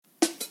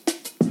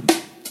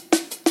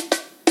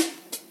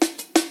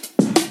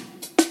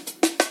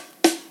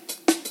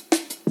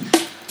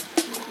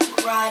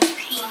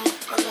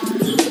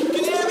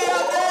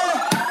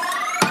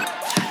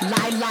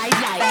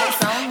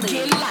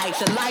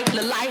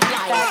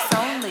Facts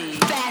only.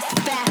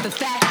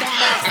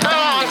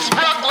 Bronx,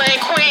 Brooklyn,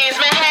 Queens,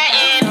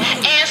 Manhattan,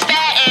 and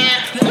Staten.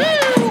 Woo!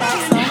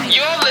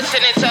 You're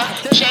listening to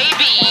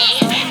JB,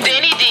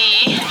 Denny D,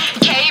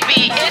 KB.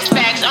 It's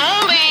facts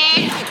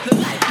only.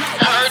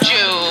 Heard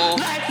you.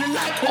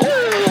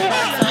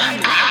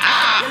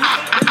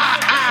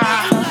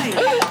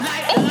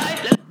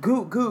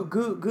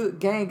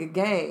 Good,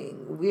 gang.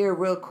 We're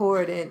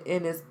recording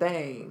in this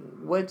thing.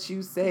 What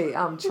you say?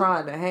 I'm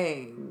trying to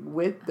hang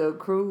with the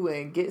crew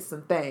and get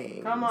some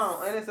things. Come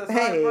on, and it's a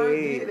cipher,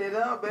 get it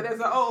up, and it's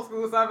an old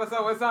school cipher,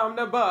 so it's on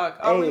the buck.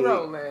 Are we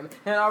rolling?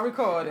 And are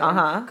recording?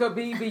 Could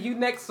be you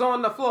next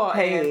on the floor.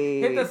 And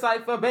hit the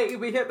cipher,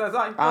 baby, hit the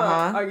cipher.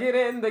 I get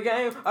in the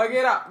game, I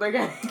get out the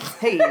game.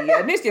 Hey,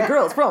 and it's your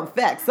girls from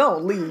Facts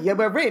Only. Yeah,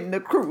 we're in the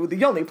crew,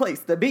 the only place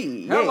to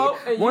be. Hello,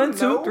 yeah. 1,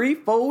 2, 3,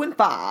 4, and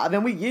 5,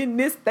 and we in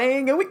this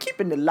thing and we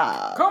keeping it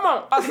live. Come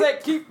on, I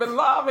said keep it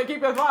live and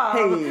keep it live.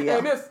 Hey,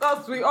 and it's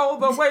us, we all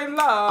the way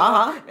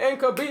live. And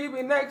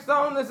Khabibi next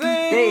on the scene.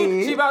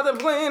 Hey. She about to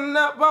clean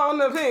up on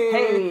the scene.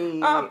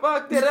 Hey. I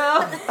fucked it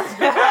up.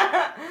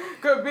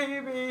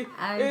 Khabibi,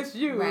 it's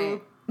you.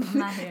 Right. I'm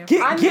not here.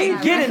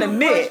 Get in the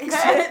mix.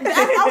 That's what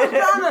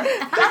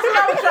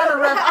I was trying to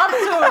wrap up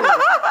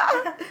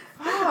to.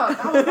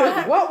 Fuck, I was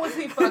like, what was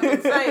he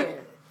fucking saying?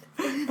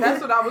 That's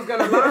what I was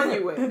gonna line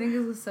you with.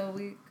 Niggas was so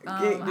weak.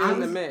 Get in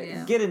the mix.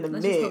 Yeah. Get in the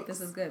Let's mix. just hope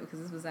this is good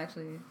because this was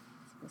actually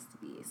supposed to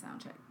be a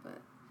sound check,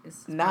 but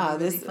it's Nah,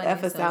 really this funny,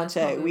 F a so sound let's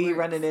hope check. it We works.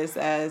 running this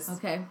as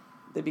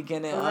the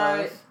beginning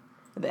of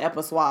the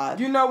episode.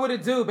 You know what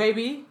it do,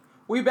 baby.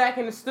 We back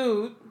in the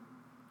studio.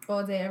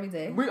 All day, every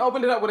day. We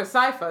opened it up with a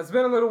cipher. It's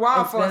been a little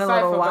while for a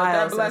cipher, but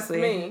that blessed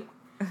me.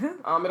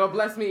 It'll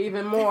bless me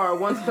even more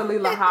once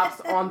Kalila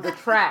hops on the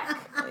track.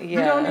 Yeah. You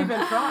don't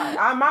even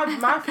try.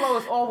 My flow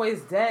is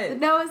always dead.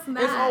 No, it's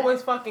not. It's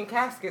always fucking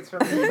caskets for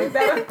me. But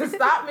that doesn't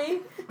stop me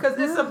because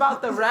it's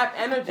about the rap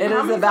energy. It How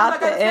is many about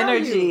times I the gotta tell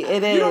energy. You?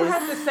 It is. You don't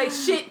have to say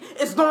shit.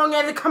 It's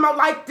going to come out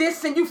like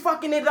this, and you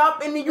fucking it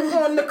up, and then you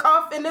on the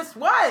cuff, and it's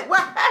what?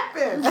 What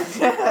happened?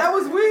 That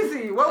was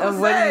Wheezy. What was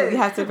And what do said? you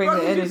have to bring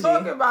what the did energy? You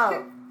talking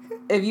about?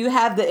 If you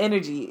have the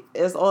energy,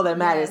 it's all that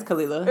matters, Yes.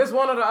 Kalila. It's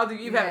one or the other.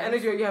 You have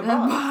energy or you have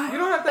both. You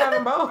don't have to have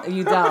them both.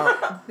 You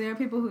don't. There are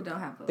people who don't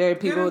have both. There are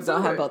people who into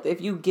don't have it. both.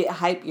 If you get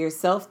hype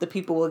yourself, the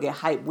people will get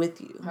hype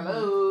with you.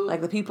 Hello.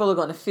 Like, the people are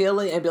going to feel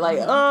it and be like,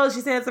 oh,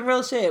 she's saying some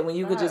real shit, when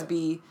you could just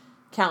be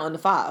counting to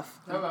 5.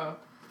 Hello.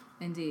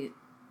 Indeed.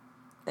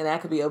 And that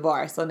could be a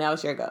bar. So now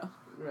it's your go.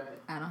 Right.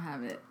 I don't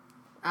have it.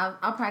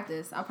 I'll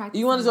practice.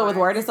 You want to do it with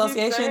word words.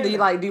 association? Do you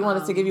want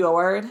us to give you a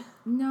word?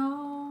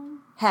 No.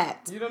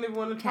 Hat. You don't even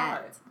want to try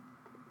Cat. it.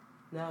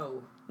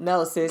 No.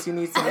 No, sis, you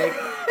need to make...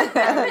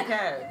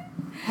 Cat.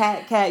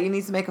 Cat, you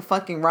need to make a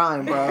fucking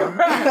rhyme, bro.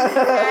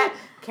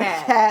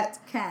 Cat.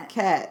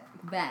 Cat.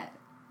 Bat.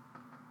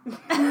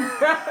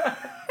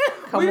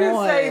 Come We didn't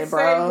on, say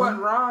bro. what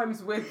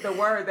rhymes with the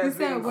word that's We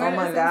said being word Oh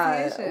my god.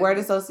 association. Word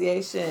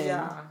association.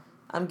 Yeah.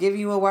 I'm giving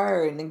you a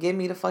word and give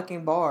me the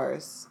fucking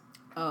bars.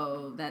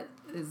 Oh, that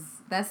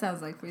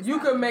sounds like freestyle. You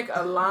could make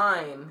a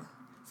line.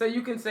 So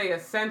you can say a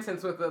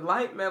sentence with a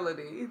light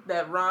melody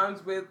that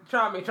rhymes with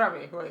try me.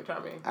 Wait, try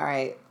me. All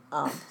right.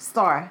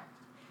 Star.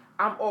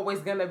 I'm always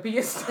gonna be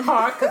a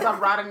star because I'm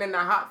riding in a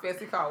hot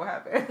fancy car. What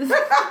happened?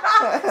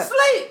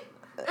 Sleep.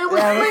 It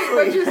was sleep,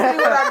 but you see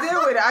what I did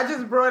with it. I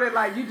just brought it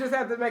like you just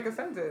have to make a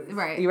sentence.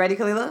 Right. You ready,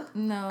 Kalila?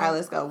 No. All right,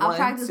 let's go. I'll 1,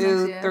 practice 2,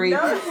 next year. 3.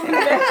 No,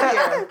 next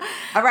year.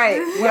 All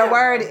right. Your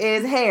word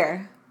is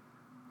hair.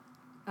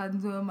 I'm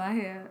doing my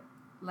hair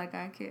like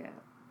I care.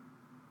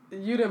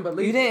 You didn't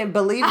believe. You it. didn't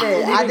believe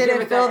it. You I give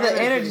didn't it feel that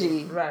the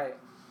energy. Right.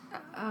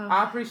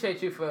 I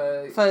appreciate you for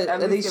at least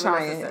giving us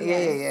trying. a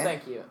sentence. Yeah.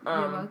 Thank you.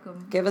 You're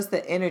welcome. Give us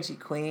the energy,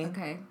 queen.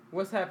 Okay.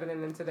 What's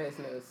happening in today's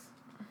news?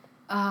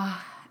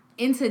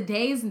 In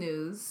today's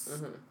news,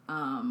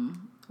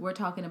 we're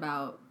talking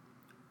about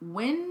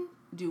when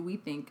do we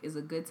think is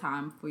a good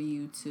time for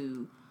you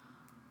to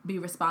be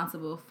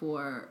responsible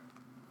for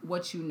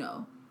what you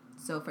know.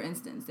 So, for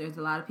instance, there's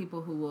a lot of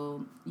people who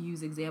will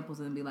use examples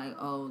and be like,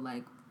 "Oh,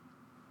 like,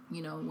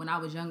 you know, when I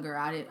was younger,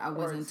 I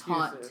wasn't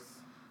taught."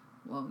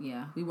 Well,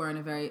 yeah, we were in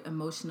a very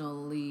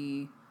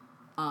emotionally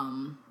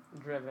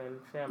driven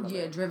family.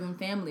 Yeah, driven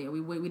family.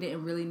 We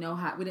didn't really know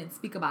how. We didn't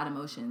speak about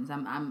emotions.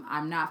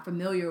 I'm not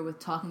familiar with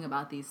talking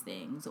about these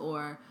things.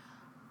 Or,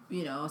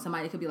 you know,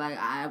 somebody could be like,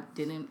 I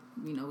didn't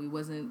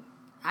learn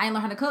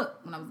how to cook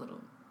when I was little.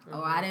 Mm-hmm.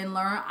 Or I didn't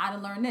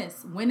learn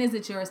this. When is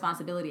it your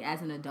responsibility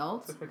as an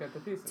adult to pick up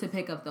the pieces? To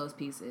pick up those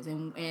pieces,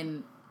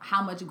 and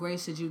how much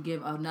grace should you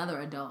give another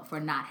adult for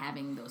not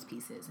having those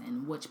pieces,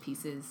 and which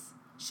pieces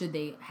should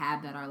they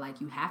have that are like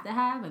you have to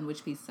have, and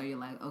which pieces are you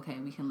like, okay,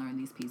 we can learn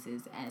these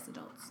pieces as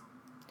adults.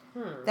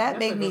 That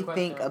made me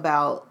think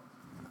about,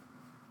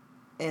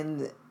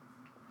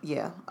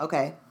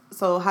 okay.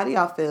 So how do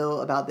y'all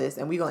feel about this?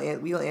 And we gonna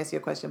answer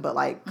your question, but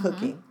like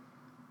cooking,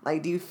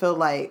 like do you feel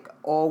like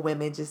all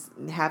women just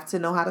have to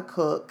know how to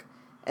cook,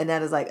 and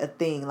that is like a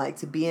thing, like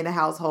to be in a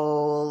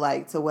household,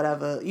 like to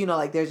whatever, you know,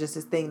 like there's just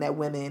this thing that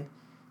women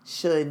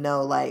should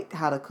know, like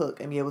how to cook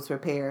and be able to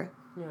prepare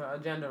Yeah, a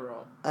gender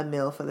role. A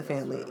meal for the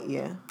family.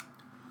 Yeah.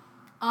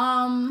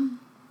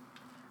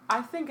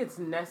 I think it's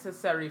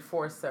necessary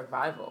for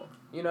survival.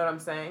 You know what I'm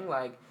saying?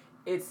 Like,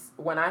 it's,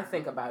 when I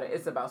think about it,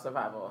 it's about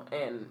survival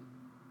and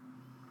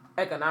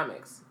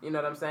economics. You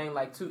know what I'm saying?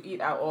 Like, to eat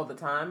out all the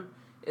time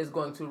is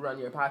going to run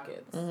your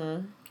pockets.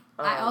 Mm-hmm.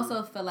 I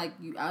also feel like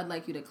I'd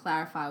like you to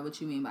clarify what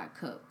you mean by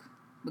cook,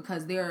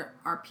 because there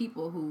are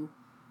people who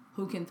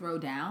can throw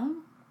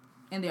down,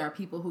 and there are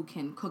people who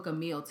can cook a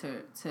meal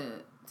to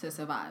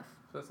survive.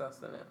 For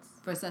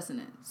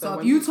sustenance. So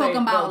if you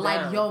talking about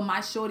like, yo, my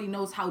shorty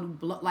knows how to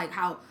like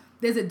how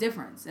there's a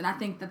difference, and I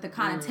think that the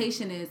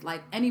connotation is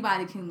like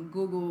anybody can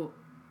Google,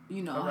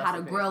 you know, how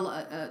to grill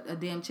a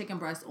damn chicken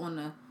breast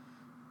on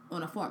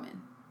a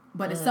Foreman.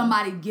 But it's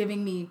somebody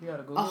giving me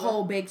a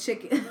whole baked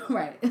chicken,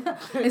 right?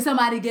 It's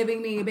somebody giving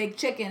me a baked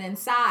chicken and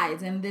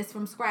sides and this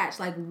from scratch.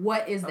 Like,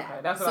 what is that? Okay,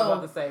 that's what I was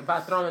about to say.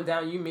 By throwing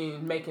down, you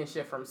mean making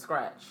shit from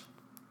scratch.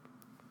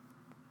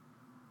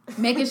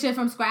 Making shit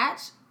from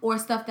scratch or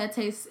stuff that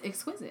tastes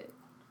exquisite.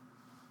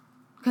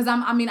 Because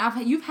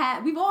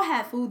we've all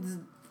had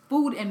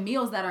food and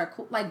meals that are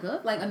like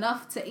good, like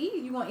enough to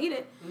eat. You gonna eat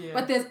it. Yeah.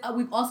 But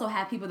we've also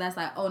had people that's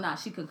like, oh nah,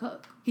 she could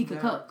cook. He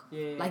could cook.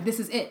 Yeah. Like, this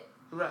is it.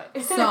 Right.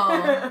 So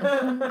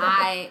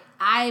I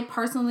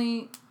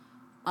personally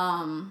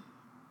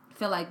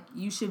feel like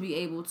you should be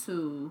able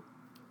to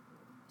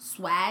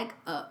swag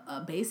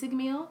a basic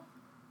meal,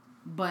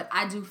 but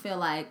I do feel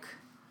like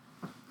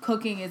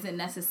cooking isn't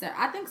necessary.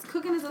 I think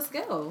cooking is a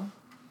skill.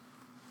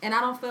 And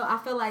I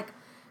feel like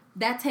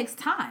that takes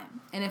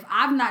time. And if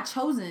I've not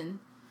chosen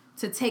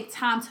to take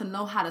time to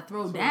know how to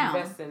throw down,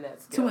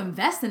 to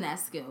invest in that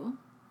skill,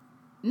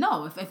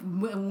 no. If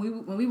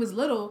when we was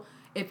little,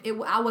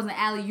 I wasn't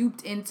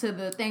alley-ooped into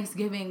the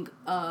Thanksgiving,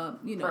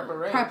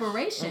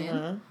 preparation,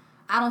 mm-hmm.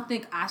 I don't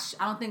think I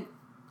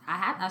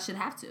should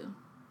have to.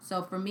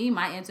 So for me,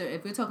 my answer,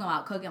 if we're talking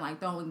about cooking, like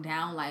throwing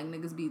down, like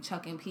niggas be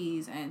chucking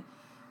peas and,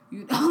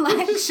 you know,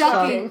 like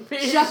chucking,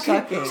 not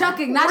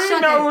shucking. We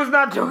know who's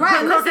not cooking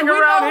right, listen, we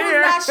know who's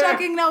here. not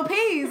shucking no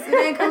peas.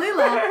 And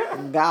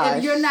Kalila, gosh.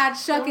 If you're not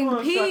shucking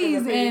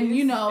peas and,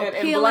 you know, and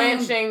peeling.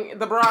 blanching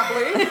the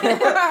broccoli.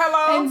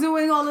 Hello. And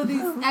doing all of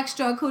these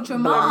extra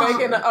accoutrements. And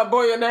making a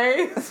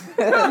bolognese.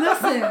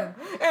 Listen.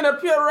 And a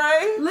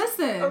puree.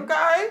 Listen.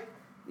 Okay.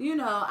 You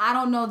know, I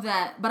don't know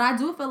that, but I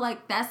do feel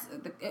like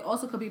it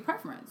also could be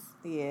preference.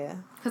 Yeah.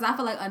 Because I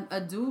feel like a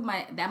dude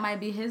might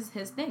be his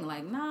thing.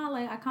 Like, nah,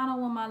 like, I kind of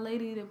want my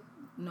lady to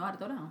know how to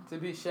throw down. To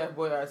be Chef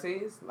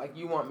Boyardee's? Like,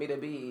 you want me to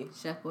be...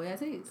 Chef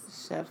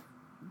Boyardee's. Chef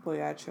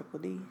Boyardee Triple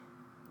D.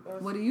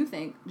 What do you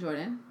think,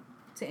 Jordan,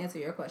 to answer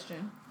your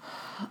question?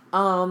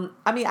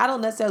 I mean, I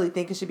don't necessarily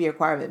think it should be a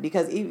requirement,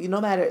 because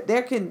no matter,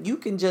 you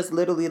can just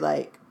literally,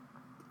 like,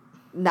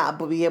 not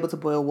be able to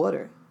boil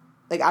water.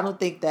 Like, I don't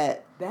think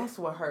that... That's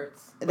what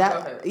hurts.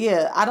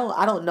 Yeah, I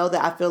don't know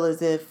that I feel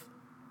as if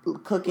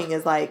cooking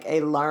is like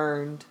a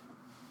learned,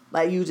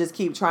 like you just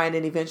keep trying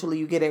and eventually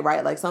you get it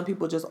right. Like, some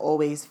people just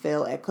always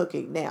fail at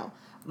cooking. Now,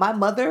 my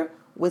mother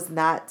was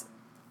not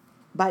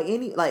by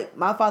any, like,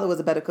 my father was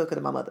a better cooker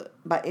than my mother.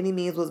 By any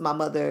means was my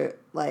mother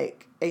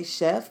like a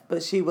chef,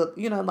 but she would,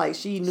 you know, like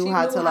she knew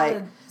how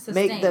to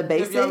make the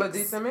basics give y'all a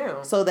decent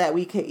meal so that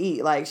we could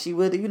eat. Like, she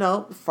would, you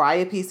know, fry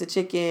a piece of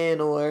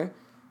chicken or,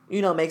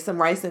 you know, make some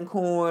rice and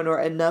corn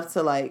or enough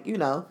to, like, you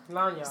know,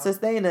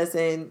 sustain us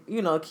and,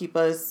 you know, keep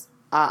us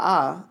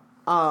I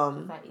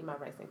eat my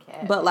rice and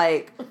cabbage. But,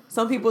 like,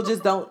 some people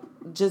just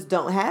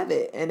don't have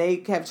it, and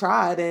they have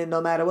tried, and no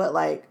matter what,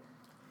 like,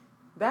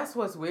 that's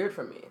what's weird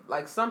for me.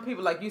 Like, some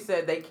people, like you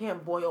said, they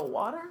can't boil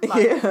water.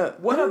 Like, yeah.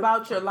 What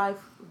about your life?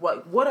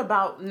 What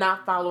about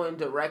not following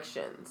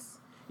directions?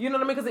 You know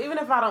what I mean? Because even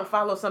if I don't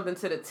follow something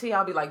to the T,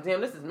 I'll be like,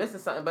 damn, this is missing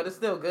something, but it's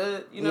still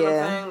good. You know what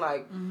I'm saying?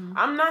 Like, mm-hmm.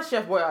 I'm not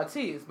Chef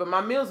Boyardee's, but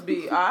my meals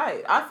be all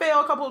right. I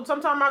fail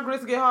sometimes my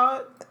grits get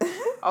hard.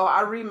 Oh,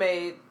 I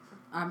remade...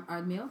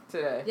 Our meal?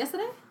 Today.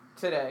 Yesterday?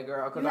 Today,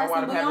 girl. Because I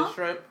wound up having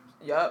shrimp.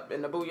 Yup,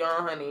 and the bouillon,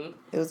 honey.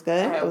 It was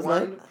good? I had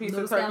one piece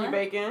Little of turkey scallion?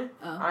 bacon.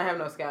 Oh. I have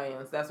no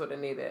scallions. That's what it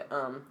needed.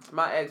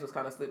 My eggs was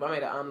kind of sleep. I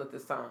made an omelet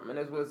this time, and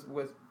it was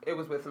with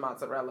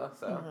mozzarella,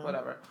 so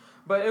whatever.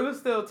 But it was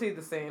still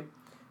the same.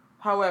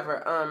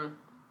 However,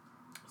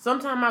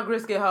 sometimes my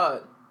grits get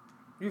hard.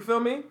 You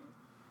feel me?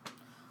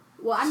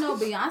 Well, I know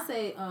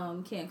Beyonce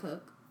can't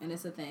cook, and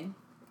it's a thing.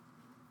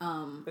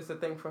 It's a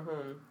thing for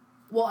whom?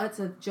 Well, it's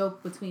a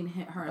joke between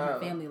her and her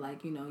family.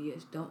 Like, you know,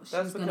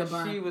 she's gonna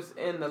burn. She was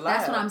in the lab.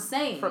 That's what I'm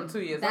saying. From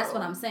 2 years old. That's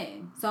what I'm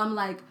saying. So I'm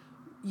like,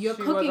 your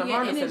cooking and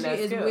energy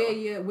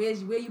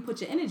is where you put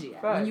your energy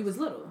at when you was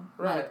little.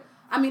 Right. Like,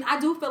 I mean, I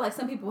do feel like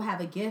some people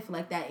have a gift,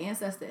 like that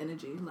ancestor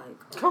energy.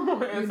 Like, come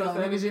on, ancestor you know,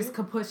 energy. niggas just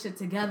could put shit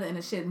together and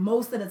the shit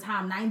most of the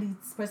time,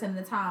 90% of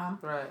the time,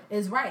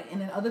 is right.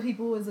 And then other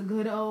people is a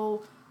good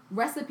old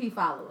recipe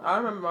follower. I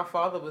remember my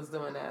father was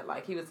doing that.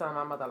 Like, he was telling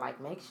my mother,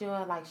 like, make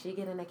sure, like, she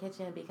get in the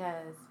kitchen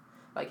because,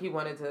 like, he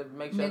wanted to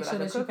make sure that I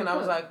could cook. And I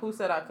was like, who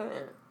said I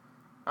couldn't?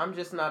 I'm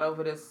just not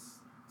over this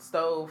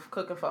stove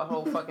cooking for a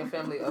whole fucking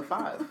family of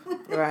 5.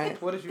 Right.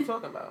 What is you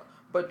talking about?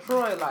 But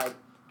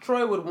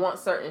Troy would want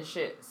certain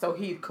shit, so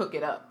he'd cook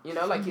it up. You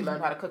know, like he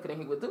learned how to cook it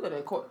and he would do it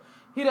in court.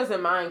 He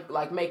doesn't mind,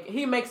 like,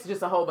 he makes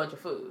just a whole bunch of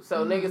food.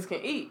 So niggas can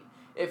eat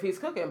if he's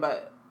cooking.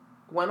 But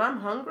when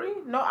I'm hungry,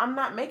 no, I'm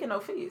not making no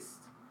feast.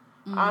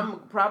 I'm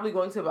probably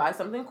going to buy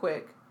something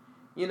quick.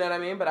 You know what I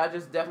mean? But I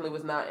just definitely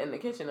was not in the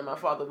kitchen. And my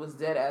father was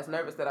dead ass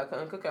nervous that I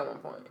couldn't cook at one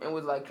point. And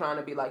was, like, trying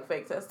to be, like,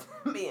 fake testing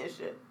me and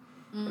shit.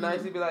 And I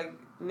used to be like,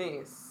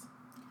 niece.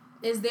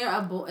 Is there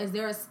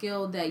a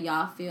skill that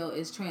y'all feel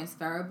is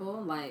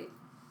transferable? Like,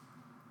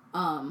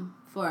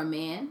 for a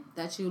man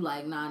that you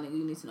like, nah, nigga,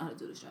 you need to know how to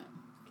do this shit.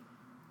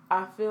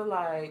 I feel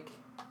like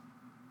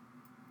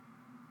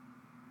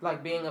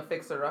being a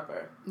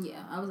fixer-upper.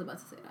 Yeah, I was about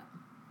to say that.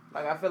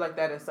 Like, I feel like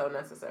that is so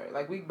necessary.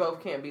 Like, we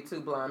both can't be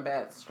two blind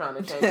bats trying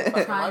to change the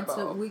fucking light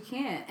bulb. We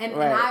can't. And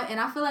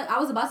I feel like, I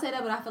was about to say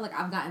that, but I feel like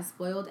I've gotten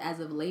spoiled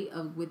as of late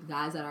with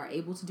guys that are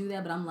able to do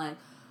that. But I'm like,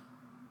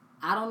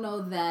 I don't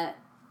know that,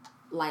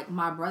 like,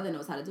 my brother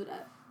knows how to do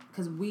that.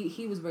 Because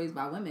he was raised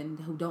by women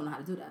who don't know how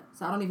to do that.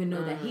 So I don't even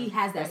know that he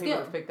has that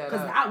skill.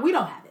 Because we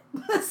don't have it.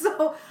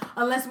 So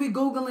unless we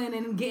Googling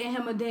and getting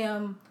him a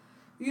damn,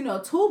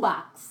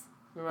 toolbox.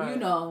 Right.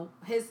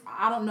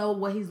 I don't know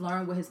what he's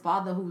learned with his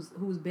father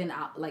who's been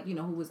out, like,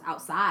 who was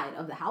outside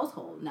of the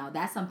household. Now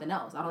that's something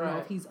else. I don't know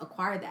if he's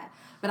acquired that.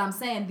 But I'm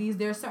saying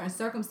there are certain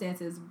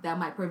circumstances that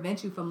might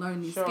prevent you from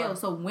learning these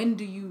skills. So when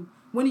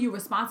are you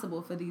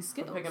responsible for these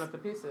skills? I'm picking up the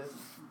pieces.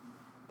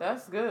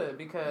 That's good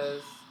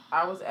because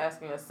I was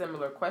asking a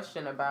similar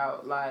question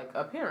about, like,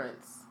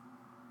 appearance.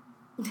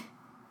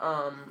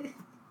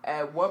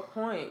 At what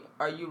point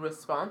are you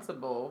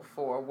responsible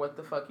for what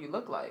the fuck you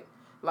look like?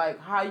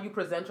 Like, how you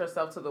present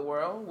yourself to the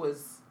world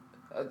was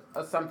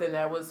something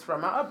that was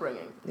from my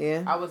upbringing.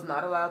 Yeah. I was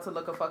not allowed to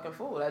look a fucking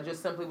fool. That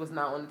just simply was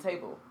not on the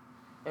table.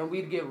 And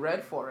we'd get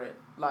red for it.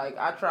 Like,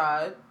 I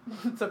tried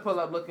to pull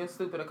up looking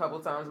stupid a couple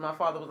times. My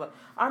father was like,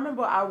 I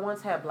remember I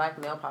once had black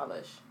nail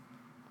polish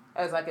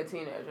as, like, a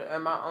teenager.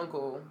 And my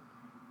uncle,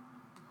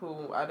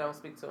 who I don't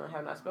speak to and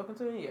have not spoken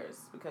to in years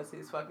because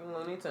he's fucking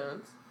Looney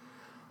Tunes.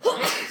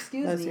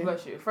 Excuse me.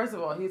 Bless you. First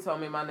of all, he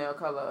told me my nail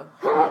color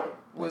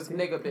was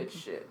nigga bitch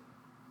shit.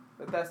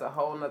 But that's a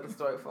whole nother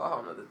story for a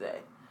whole nother day.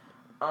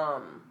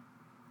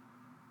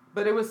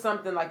 But it was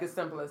something like as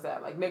simple as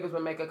that. Like, niggas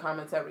would make a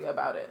commentary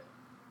about it.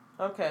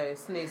 Okay,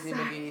 Sneezy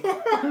McGee.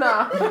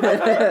 Nah.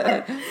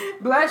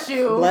 Bless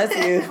you. Bless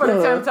you. For the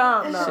 10th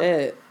time. No.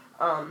 Shit.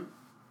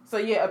 So,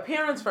 yeah,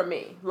 appearance for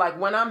me. Like,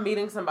 when I'm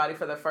meeting somebody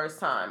for the first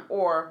time,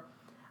 or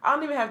I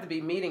don't even have to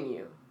be meeting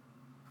you.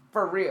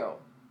 For real.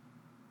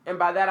 And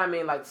by that, I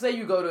mean, like, say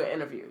you go to an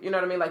interview. You know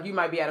what I mean? Like, you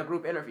might be at a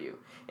group interview.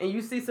 And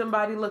you see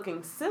somebody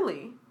looking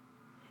silly.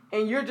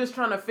 And you're just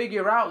trying to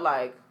figure out,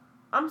 like,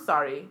 I'm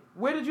sorry,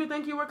 where did you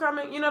think you were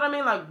coming? You know what I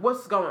mean? Like,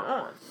 what's going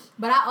on?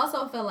 But I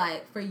also feel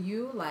like, for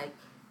you, like,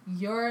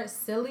 you're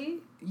silly.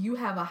 You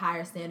have a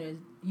higher standard.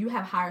 You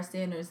have higher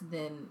standards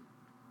than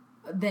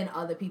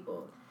other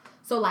people.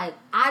 So, like,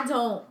 I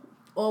don't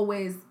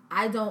always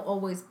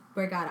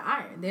break out of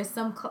iron. There's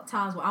some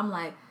times where I'm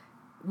like,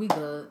 we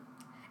good.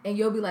 And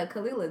you'll be like,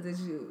 Kalila, did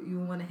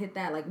you want to hit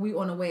that? Like, we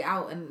on the way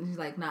out, and she's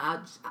like, nah,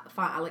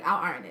 I'll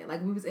iron it.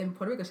 Like, we was in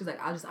Puerto Rico, she's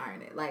like, I'll just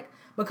iron it. Like,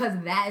 because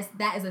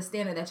that is a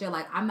standard that you're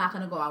like, I'm not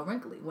gonna go out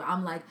wrinkly. Where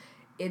I'm like,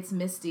 it's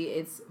misty,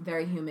 it's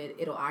very humid,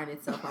 it'll iron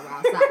itself while we're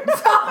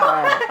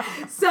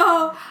outside.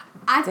 So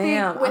I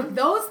think with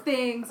those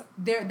things,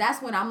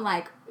 that's when I'm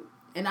like,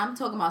 and I'm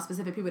talking about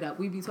specific people that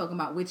we be talking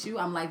about with you.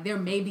 I'm like, there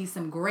may be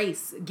some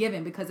grace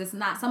given because it's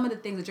not, some of the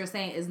things that you're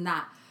saying is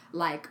not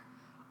like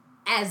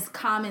as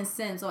common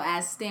sense or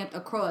as stamped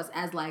across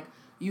as like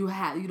you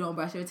don't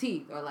brush your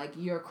teeth or like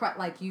you're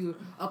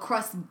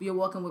you're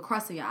walking with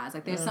crust in your eyes.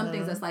 Like there's some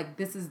things that's like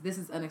this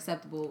is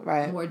unacceptable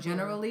more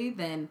generally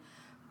than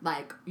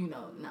like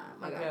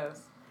I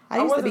guess.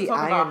 I used to be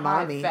iron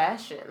mommy.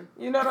 Fashion,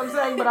 you know what I'm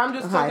saying? But I'm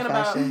just talking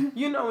about when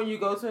you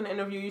go to an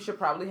interview, you should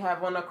probably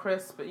have on a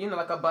crisp,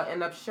 like a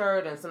button-up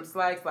shirt and some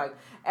slacks. Like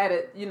at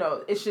it,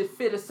 it should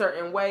fit a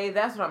certain way.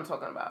 That's what I'm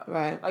talking about.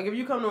 Right. Like if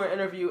you come to an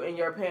interview and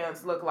your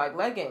pants look like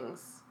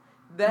leggings,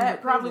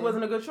 that probably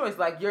wasn't a good choice.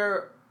 Like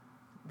your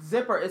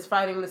zipper is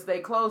fighting to stay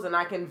closed and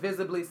I can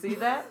visibly see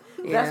that.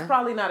 That's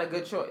probably not a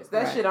good choice.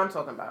 That's shit I'm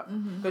talking about.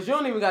 Because you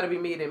don't even got to be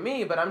meeting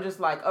me, but I'm just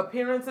like,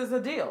 appearance is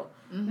a deal.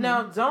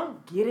 Now,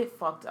 don't get it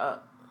fucked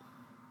up.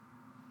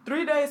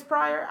 3 days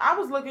prior, I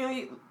was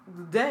looking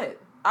dead.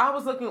 I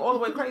was looking all the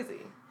way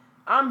crazy.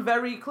 I'm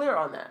very clear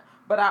on that.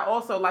 But I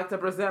also like to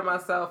present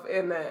myself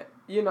in a,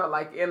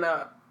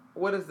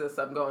 what is this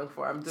I'm going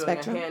for? I'm doing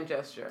spectrum? A hand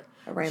gesture.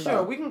 A rainbow.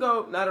 Sure, we can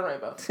go, not a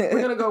rainbow. We're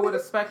going to go with a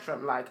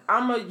spectrum. Like,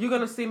 you're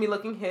going to see me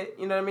looking hit,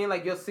 you know what I mean?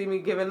 Like, you'll see me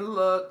giving a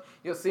look.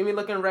 You'll see me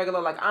looking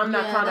regular. Like, I'm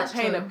not trying to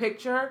paint a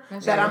picture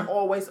that I'm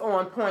always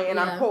on point and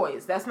I'm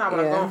poised. That's not what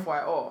I'm going for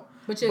at all.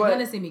 But you're going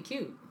to see me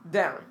cute.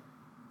 Down.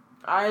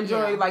 I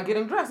enjoy, like,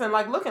 getting dressed and,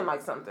 like, looking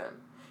like something.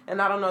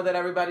 And I don't know that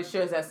everybody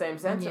shares that same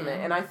sentiment.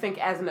 Yeah. And I think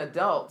as an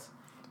adult,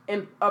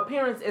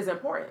 appearance is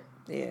important.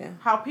 Yeah.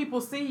 How people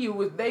see you,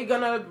 is they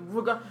gonna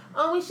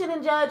oh, we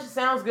shouldn't judge.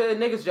 Sounds good.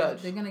 Niggas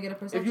judge. They're gonna get a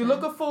perception. If you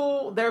look a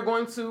fool, they're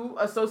going to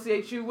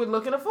associate you with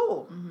looking a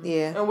fool. Mm-hmm.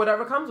 Yeah. And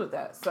whatever comes with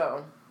that.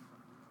 So,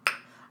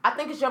 I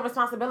think it's your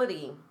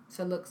responsibility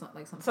to look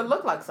like something. To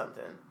look like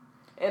something.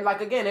 And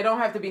like, again, it don't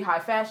have to be high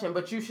fashion,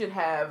 but you should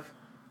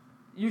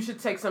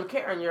take some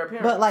care in your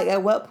appearance. But like,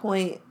 at what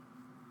point,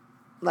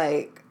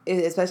 like,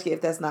 especially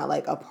if that's not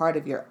like a part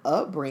of your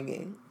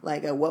upbringing,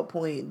 like, at what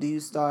point do you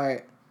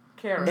start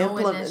caring?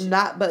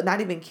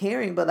 Not even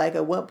caring, but like,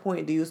 at what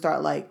point do you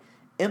start like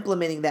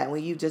implementing that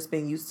when you've just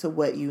been used to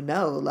what you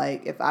know?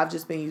 Like, if I've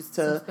just been used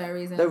to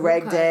the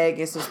reg dag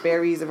and some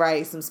Sperry's,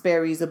 right? Some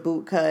Sperry's, a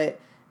boot cut,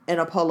 and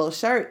a polo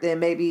shirt, then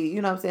maybe,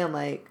 you know what I'm saying,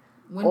 like,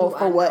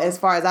 as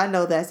far as I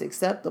know, that's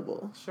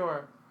acceptable.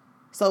 Sure.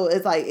 So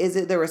it's like, is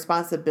it your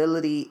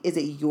responsibility,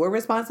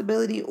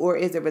 or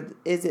is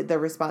it the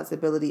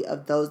responsibility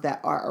of those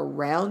that are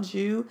around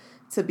you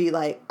to be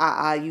like,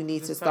 you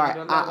need to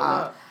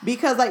start,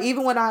 Because like,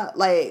 even when I,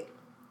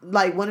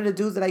 like one of the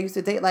dudes that I used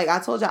to date, like I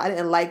told you, I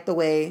didn't like the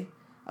way,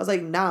 I was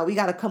like, nah, we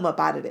got to come up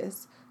out of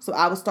this. So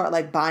I would start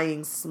like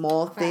buying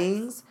small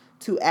things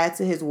to add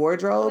to his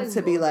wardrobe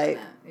to be like,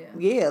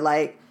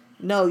 like,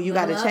 no, you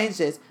got to change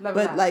this.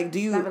 But like, do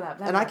you,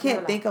 and I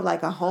can't think of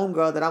like a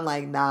homegirl that I'm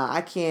like, nah,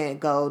 I can't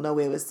go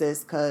nowhere with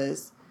sis,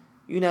 because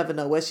you never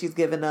know what she's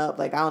giving up.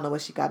 Like, I don't know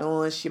what she got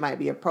on. She might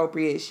be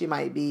appropriate. She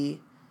might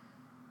be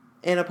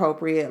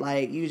inappropriate.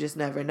 Like, you just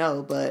never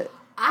know. But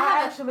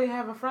I actually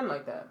have a friend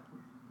like that.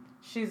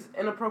 She's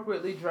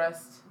inappropriately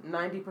dressed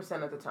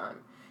 90% of the time.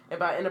 And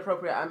by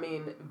inappropriate, I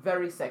mean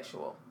very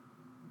sexual.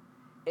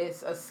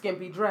 It's a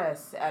skimpy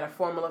dress at a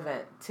formal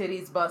event.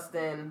 Titties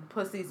busting,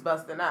 pussies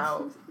busting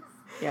out.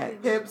 Yeah.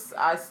 Hips,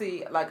 I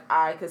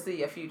could see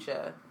your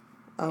future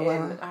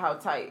in how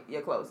tight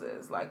your clothes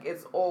is. Like,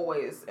 it's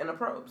always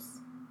inappropriate.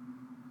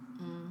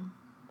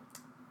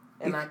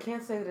 And I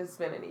can't say that it's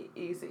been any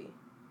easy.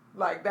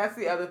 Like, that's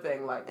the other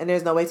thing. Like, and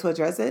there's no way to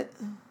address it?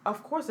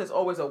 Of course there's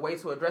always a way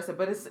to address it,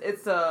 but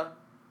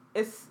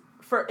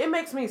it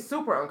makes me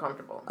super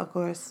uncomfortable. Of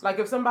course. Like,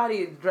 if somebody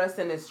is dressed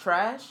in this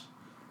trash,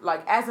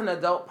 like, as an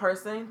adult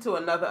person to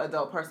another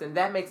adult person,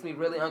 that makes me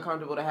really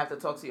uncomfortable to have to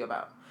talk to you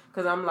about.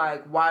 Because I'm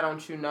like, why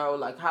don't you know?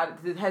 Like,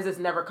 has this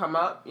never come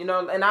up? You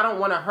know, and I don't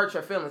want to hurt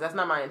your feelings. That's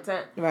not my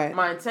intent. Right.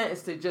 My intent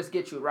is to just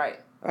get you right.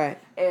 Right.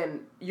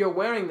 And you're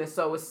wearing this,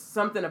 so it's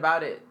something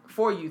about it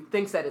for you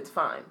thinks that it's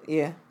fine.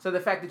 Yeah. So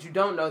the fact that you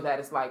don't know that,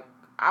 it's like,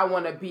 I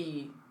want to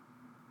be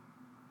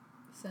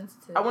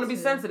sensitive. I want to be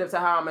sensitive to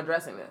how I'm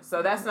addressing this.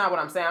 So that's not what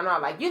I'm saying. I'm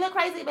not like, you the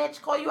crazy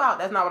bitch, call you out.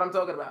 That's not what I'm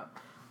talking about.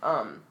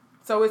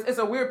 So it's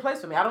a weird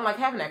place for me. I don't like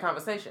having that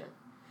conversation.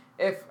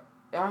 If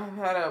I've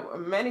had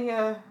many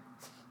a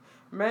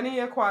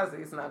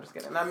quasis, no, I'm just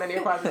kidding. Not many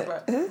a quasis,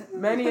 but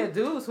many a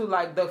dudes who,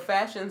 like, the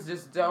fashions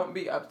just don't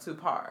be up to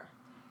par.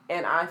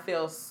 And I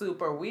feel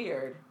super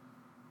weird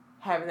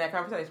having that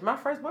conversation. My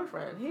first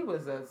boyfriend, he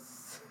was a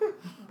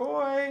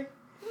boy.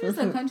 He was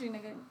a country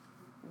nigga.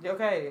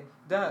 Okay,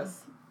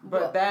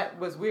 but that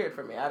was weird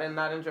for me. I did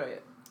not enjoy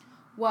it.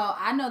 Well,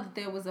 I know that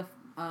there was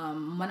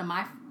one of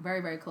my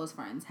very, very close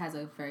friends has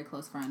a very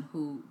close friend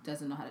who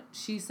doesn't know how to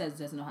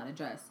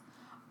dress.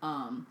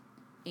 And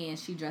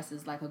she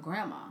dresses like a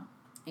grandma.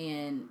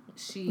 And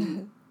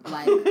she,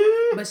 like,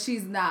 but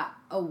she's not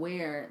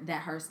aware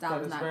that her style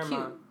is not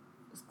grandma. Cute.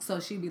 So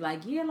she'd be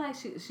like, yeah, like,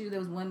 there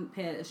was one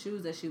pair of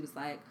shoes that she was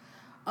like,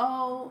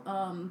 oh,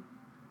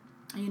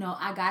 you know,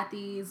 I got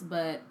these,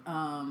 but,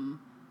 I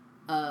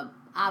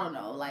don't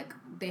know, like,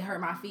 they hurt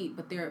my feet,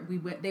 but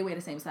they wear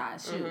the same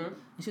size shoe. Mm-hmm.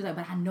 And she was like,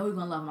 but I know you're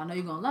gonna love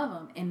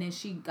them. And then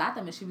she got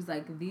them, and she was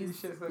like,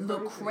 these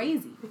look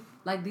crazy.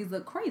 Like, these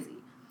look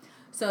crazy.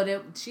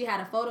 So she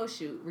had a photo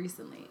shoot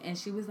recently, and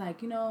she was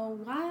like, you know,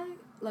 why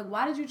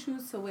did you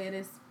choose to wear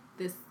this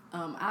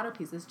outer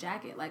piece, this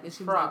jacket? Like, and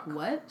she was like,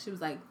 what? She was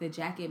like, the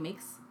jacket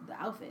makes the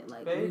outfit.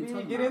 Like, baby, what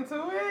are you get about?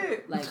 Into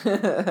it. Like,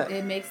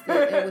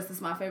 it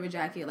was my favorite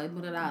jacket. Like,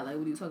 Like, what are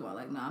you talking about?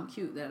 Like, no, I'm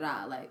cute.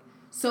 Like,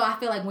 so I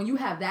feel like when you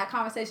have that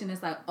conversation,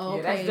 it's like, oh,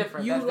 okay, you that's like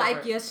different.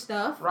 Your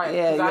stuff. Right.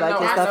 Yeah, you like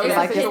your stuff, you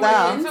like your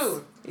style.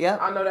 Too.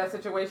 Yep. I know that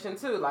situation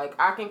too. Like,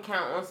 I can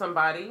count on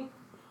somebody,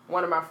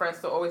 one of my friends,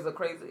 to always look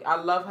crazy. I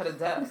love her to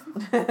death.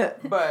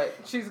 But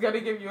she's going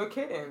to give you a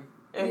kitten.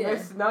 And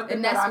there's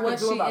nothing that I can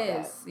do about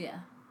that. Yeah.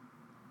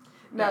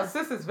 Now,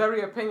 sis is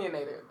very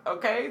opinionated,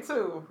 okay,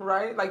 too,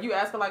 right? Like, you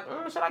ask her, like,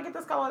 should I get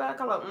this color or that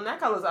color? That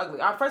color's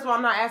ugly. First of all,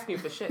 I'm not asking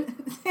you for shit.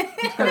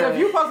 Because if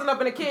you posting up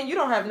in a kitten, you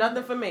don't have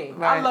nothing for me.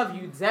 Right. I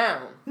love you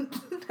down.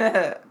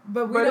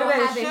 But it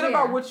ain't shit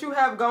about what you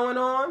have going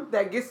on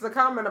that gets the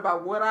comment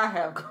about what I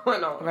have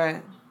going on.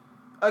 Right.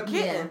 A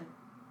kitten,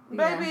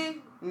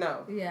 baby,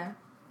 no. Yeah.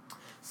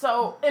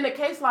 So, in a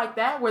case like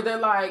that, where they're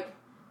like,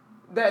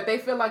 that they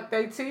feel like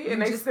they T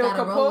and they still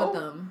can roll pull.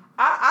 With them.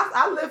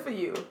 I live for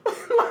you.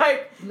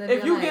 Like live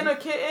if you life. get a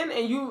kitten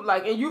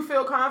and you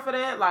feel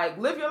confident, like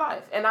live your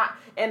life.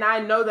 And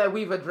I know that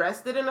we've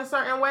addressed it in a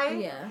certain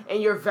way. Yeah.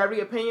 And you're very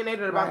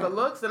opinionated about the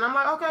looks, and I'm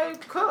like, okay,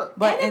 cook.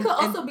 But and it could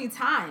also be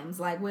times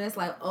like where it's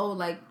like, oh,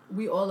 like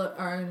we all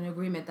are in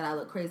agreement that I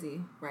look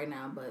crazy right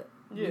now, but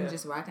we're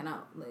just rocking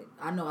out. Like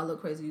I know I look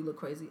crazy, you look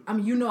crazy. I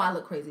mean, you know I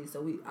look crazy,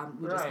 so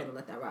we're just gonna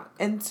let that rock.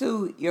 And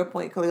to your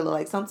point, Kalila,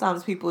 like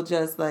sometimes people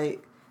just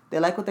like they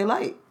like what they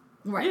like.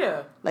 Right.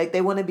 Yeah. Like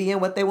they want to be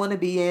in what they want to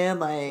be in.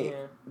 Like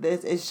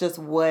this, it's just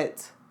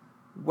what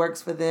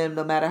works for them.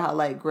 No matter how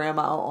like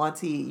grandma or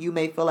auntie, you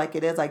may feel like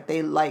it is like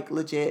they like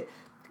legit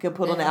can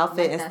put on the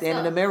outfit and stand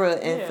in the mirror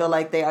and feel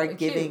like they are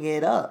giving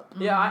it up.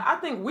 Yeah, I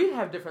think we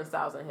have different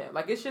styles in here.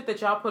 Like it's shit that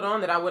y'all put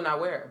on that I would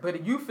not wear,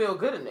 but you feel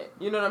good in it.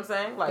 You know what I'm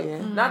saying? Like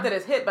not that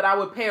it's hit, but I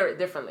would pair it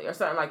differently or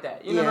something like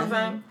that. You know what I'm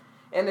saying?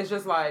 And it's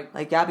just like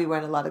y'all be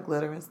wearing a lot of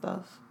glitter and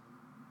stuff.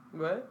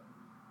 What?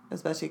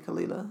 Especially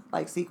Kalila,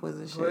 like sequins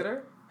and shit.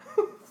 Glitter?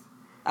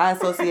 I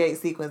associate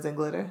sequins and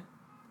glitter.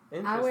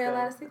 I wear a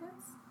lot of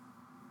sequins.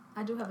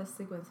 I do have a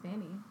sequins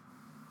fanny.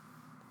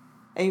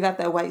 And you got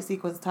that white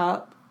sequins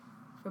top?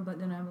 For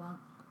Dinner Blanc.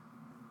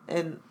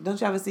 And don't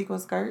you have a sequin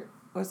skirt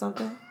or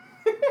something?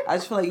 I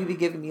just feel like you be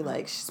giving me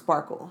like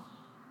sparkle.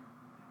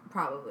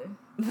 Probably.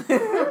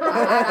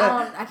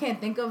 I can't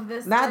think of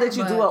this. Not that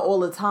you do it all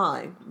the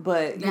time,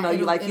 but you know,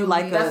 you like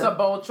that's a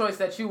bold choice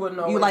that you wouldn't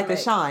know. You like a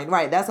shine,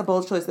 right? That's a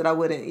bold choice that I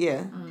wouldn't.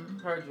 Yeah.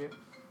 Heard you.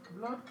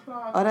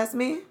 Oh, that's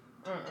me.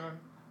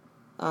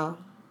 Oh.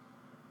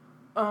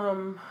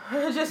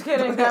 Just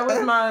kidding. That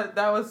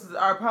was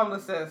our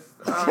publicist.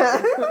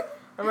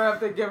 I'm gonna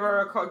have to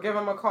give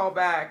him a call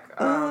back.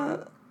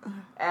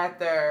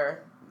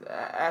 After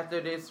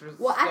this.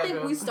 Well, I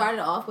think we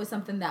started off with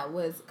something that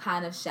was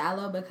kind of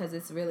shallow because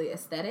it's really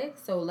aesthetic.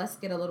 So let's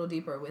get a little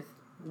deeper with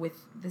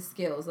the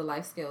skills, the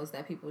life skills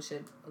that people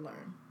should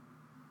learn.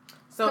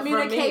 So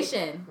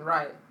communication. For me,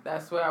 right.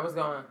 That's where I was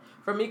going.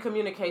 For me,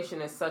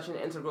 communication is such an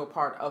integral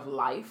part of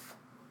life.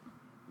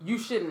 You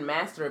shouldn't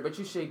master it, but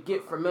you should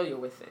get familiar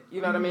with it.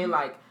 You know what I mean?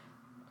 Like,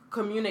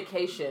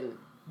 communication,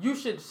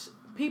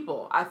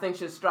 people, I think,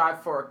 should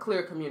strive for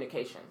clear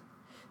communication.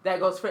 That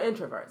goes for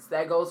introverts.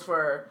 That goes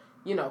for,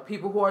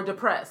 people who are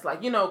depressed.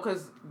 Like,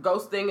 because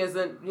ghosting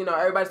isn't,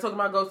 everybody's talking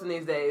about ghosting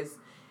these days.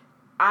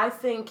 I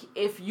think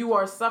if you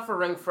are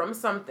suffering from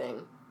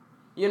something,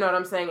 you know what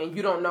I'm saying, and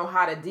you don't know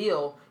how to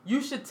deal,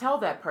 you should tell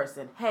that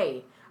person,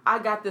 hey, I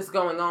got this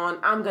going on.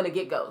 I'm going to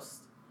get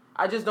ghosted.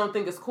 I just don't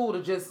think it's cool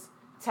to just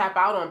tap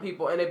out on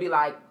people and it'd be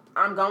like,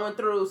 I'm going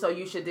through, so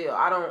you should deal.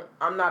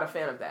 I'm not a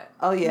fan of that.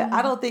 Oh yeah.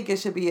 I don't think it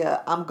should be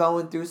I'm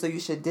going through, so you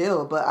should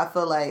deal. But I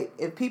feel like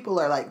if people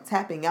are like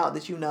tapping out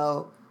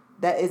that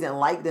that isn't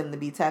like them to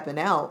be tapping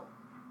out,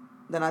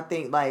 then I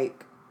think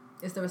like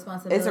it's the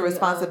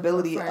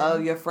responsibility.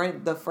 Of your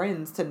the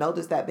friends to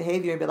notice that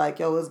behavior and be like,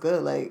 yo, it's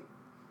good. Like,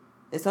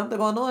 is something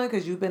going on?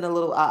 Because you've been a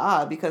little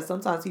because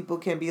sometimes people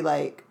can be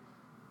like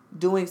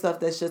doing stuff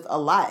that's just a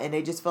lot and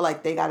they just feel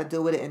like they got to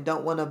deal with it and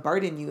don't want to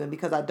burden you. And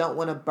because I don't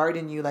want to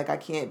burden you, like I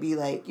can't be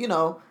like,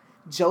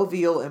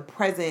 jovial and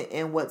present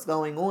in what's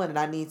going on. And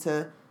I need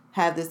to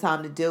have this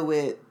time to deal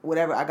with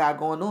whatever I got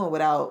going on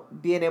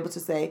without being able to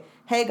say,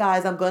 hey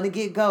guys, I'm going to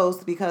get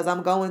ghosted because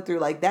I'm going through,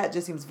 like, that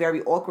just seems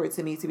very awkward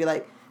to me to be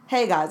like,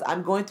 hey guys,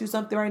 I'm going through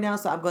something right now,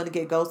 so I'm going to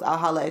get ghosted. I'll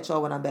holler at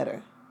y'all when I'm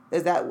better.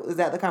 Is that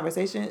the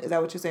conversation? Is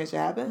that what you're saying should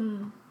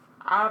happen?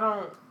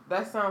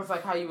 That sounds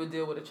like how you would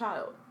deal with a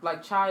child.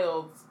 Like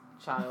children,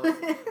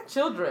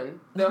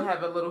 they'll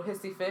have a little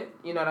hissy fit,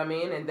 you know what I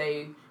mean? And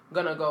they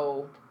gonna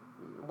go,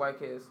 white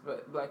kids,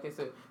 but black kids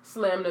too,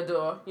 slam the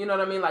door, you know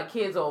what I mean? Like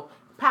kids will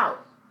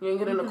pout. You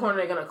get in the corner,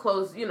 they're gonna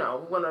close,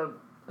 wanna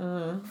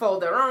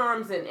fold their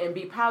arms and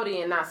be pouty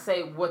and not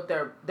say what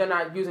they're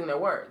not using their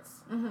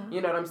words.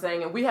 You know what I'm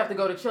saying? And we have to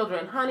go to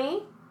children,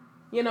 honey,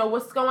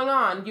 what's going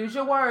on? Use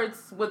your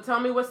words. Tell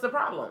me what's the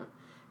problem.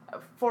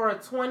 For a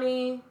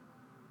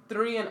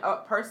 23 and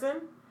up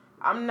person,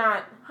 I'm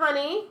not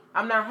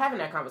having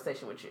that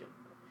conversation with you.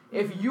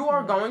 If you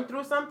are going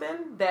through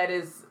something that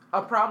is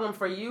a problem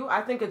for you,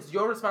 I think it's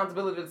your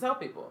responsibility to tell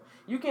people.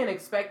 You can't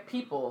expect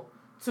people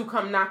to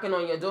come knocking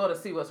on your door to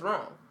see what's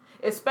wrong.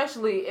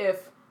 Especially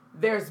if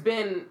I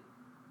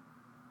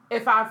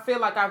feel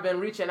like I've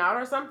been reaching out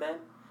or something.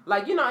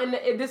 Like,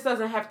 and this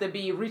doesn't have to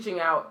be reaching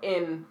out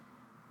in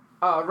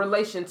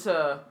relation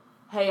to,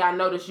 hey, I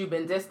noticed you've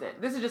been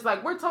distant. This is just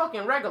like, we're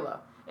talking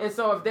regular. And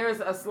so if there's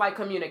a slight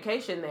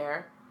communication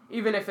there,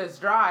 even if it's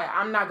dry,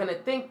 I'm not going to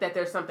think that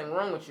there's something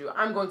wrong with you.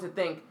 I'm going to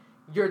think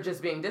you're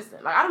just being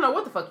distant. Like, I don't know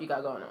what the fuck you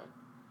got going on.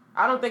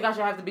 I don't think I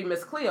should have to be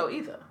Miss Cleo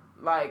either.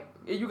 Like,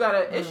 if you got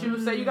an issue,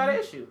 say you got an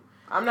issue.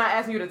 I'm not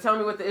asking you to tell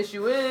me what the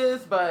issue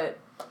is, but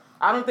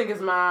I don't think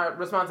it's my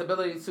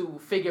responsibility to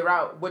figure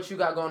out what you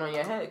got going on in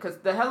your head. Because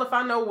the hell if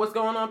I know what's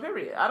going on,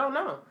 period. I don't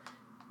know.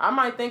 I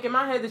might think in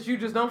my head that you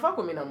just don't fuck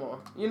with me no more.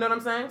 You know what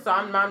I'm saying? So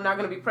I'm not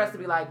going to be pressed to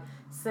be like,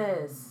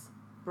 sis,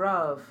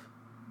 bruv,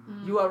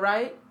 you all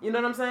right? You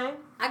know what I'm saying?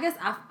 I guess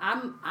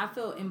I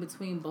feel in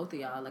between both of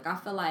y'all. Like, I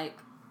feel like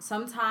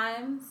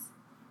sometimes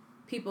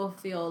people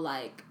feel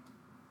like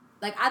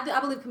I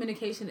believe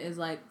communication is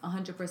like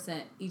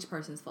 100% each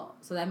person's fault.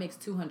 So that makes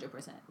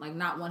 200%. Like,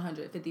 not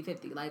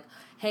 50-50. Like,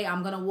 hey,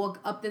 I'm going to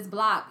walk up this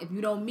block. If you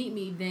don't meet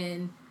me,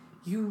 then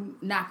you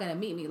not going to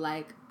meet me.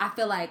 Like, I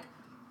feel like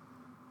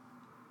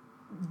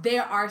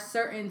there are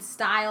certain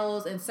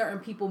styles and certain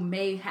people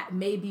may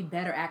be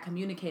better at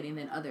communicating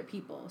than other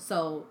people.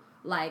 So,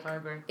 like,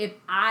 if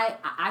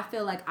I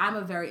feel like I'm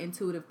a very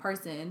intuitive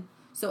person,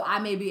 so I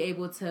may be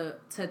able to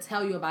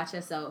tell you about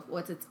yourself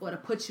or to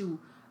put you,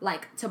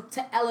 like,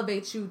 to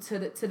elevate you to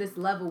this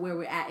level where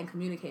we're at in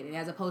communicating,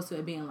 as opposed to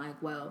it being like,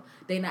 well,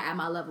 they not at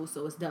my level,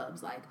 so it's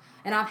dubs. Like,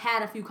 and I've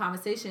had a few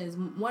conversations,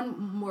 one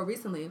more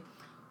recently,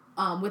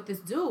 with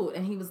this dude,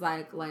 and he was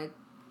like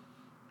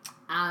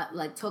I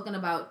like talking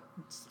about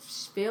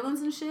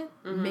feelings and shit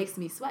makes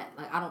me sweat.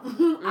 Like, I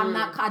don't,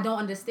 I don't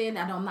understand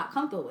that. I'm not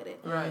comfortable with it.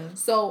 Right.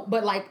 So,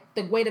 but like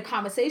the way the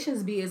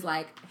conversations be is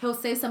like he'll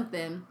say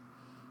something,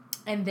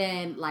 and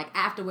then like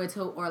afterwards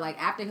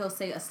after he'll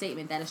say a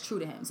statement that is true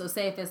to him. So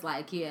say if it's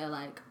like, yeah,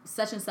 like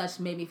such and such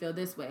made me feel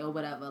this way or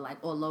whatever, like,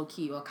 or low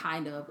key or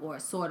kind of or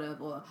sort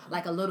of or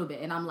like a little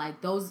bit, and I'm like,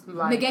 those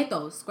negate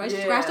those, scratch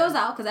those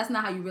out, because that's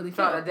not how you really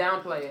feel. Try to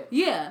downplay it.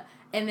 Yeah,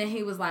 and then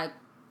he was like,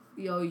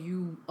 yo,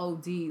 you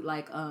OD,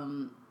 like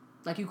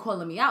you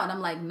calling me out, and I'm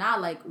like, nah,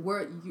 like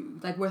we're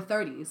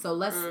 30, so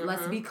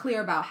let's be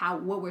clear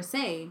about what we're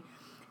saying.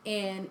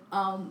 And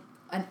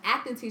an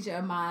acting teacher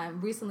of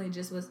mine recently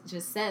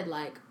just said,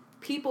 like,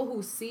 people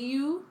who see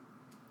you,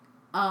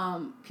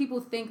 people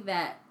think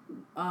that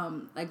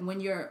like when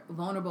you're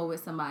vulnerable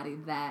with somebody,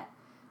 that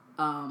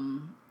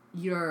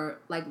you're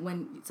like,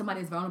 when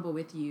somebody's vulnerable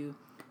with you,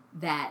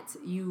 that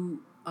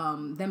you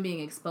them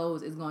being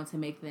exposed is going to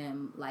make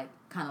them like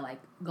kind of like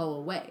go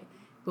away,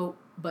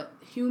 but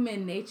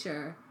human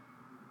nature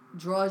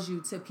draws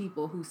you to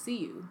people who see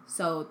you.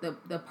 So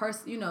the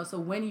person, so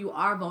when you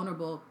are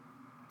vulnerable,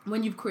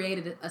 when you've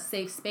created a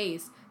safe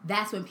space,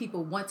 that's when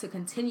people want to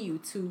continue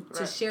to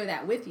share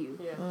that with you.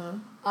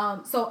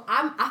 Yeah. So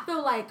I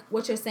feel like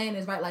what you're saying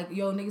is right. Like,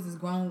 yo, niggas is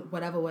grown,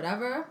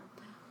 whatever.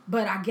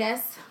 But I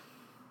guess.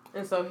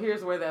 And so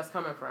here's where that's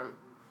coming from.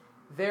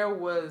 There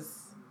was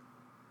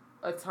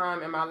a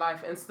time in my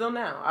life, and still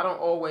now, I don't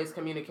always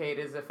communicate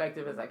as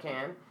effective as I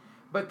can,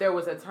 but there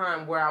was a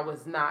time where I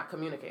was not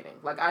communicating.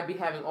 Like, I'd be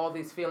having all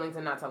these feelings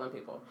and not telling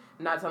people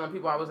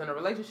I was in a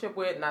relationship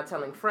with, not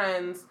telling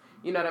friends,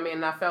 you know what I mean?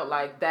 And I felt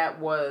like that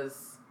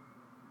was,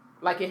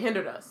 like, it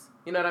hindered us,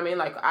 you know what I mean?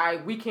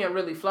 Like, we can't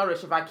really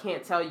flourish if I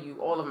can't tell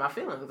you all of my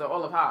feelings or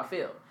all of how I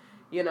feel,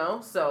 you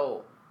know?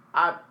 So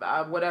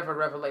I whatever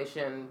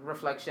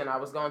reflection I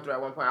was going through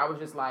at one point, I was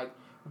just like,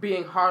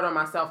 being hard on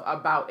myself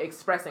about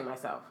expressing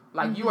myself.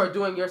 Like, you are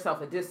doing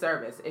yourself a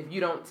disservice if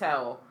you don't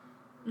tell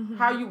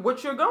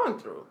what you're going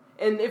through.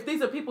 And if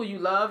these are people you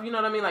love, you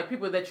know what I mean? Like,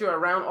 people that you're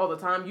around all the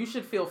time, you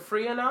should feel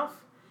free enough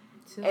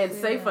and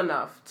safe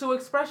enough to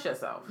express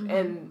yourself.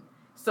 And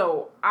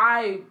so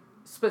I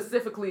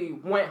specifically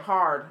went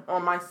hard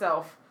on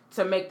myself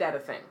to make that a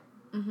thing.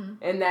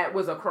 And that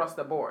was across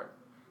the board.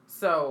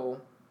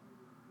 So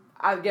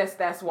I guess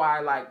that's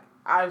why, like,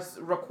 I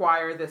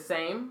require the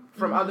same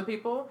from other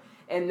people.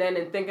 And then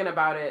in thinking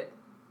about it,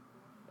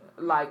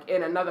 like,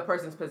 in another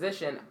person's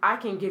position, I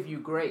can give you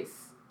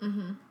grace.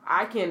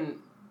 I can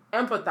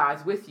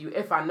empathize with you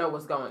if I know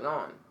what's going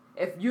on.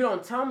 If you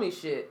don't tell me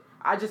shit,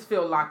 I just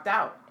feel locked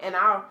out.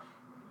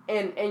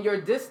 And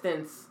your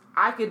distance,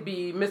 I could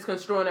be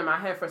misconstruing in my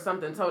head for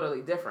something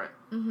totally different.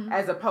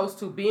 As opposed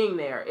to being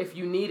there if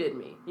you needed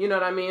me. You know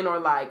what I mean? Or,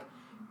 like,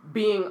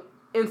 being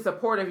in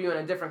support of you in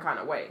a different kind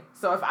of way.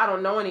 So if I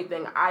don't know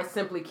anything, I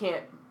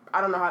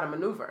don't know how to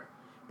maneuver.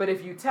 But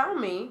if you tell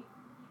me,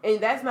 and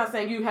that's not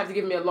saying you have to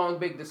give me a long,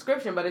 big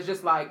description, but it's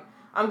just like,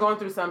 I'm going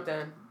through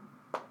something,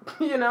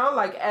 you know,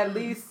 like, at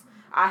least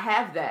I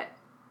have that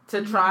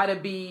to try to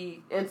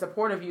be in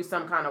support of you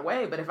some kind of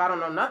way. But if I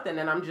don't know nothing,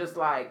 then I'm just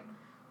like,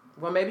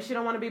 well, maybe she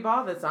don't want to be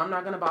bothered, so I'm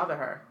not going to bother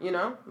her, you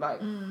know, like,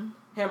 him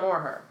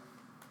or her.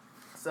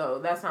 So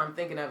that's how I'm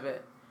thinking of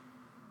it.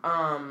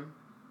 And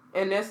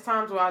there's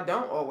times where I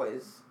don't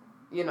always,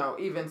 you know,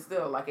 even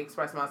still, like,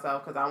 express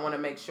myself, because I want to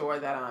make sure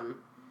that I'm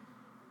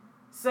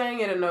saying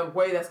it in a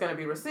way that's going to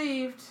be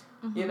received,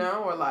 you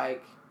know, or,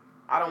 like,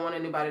 I don't want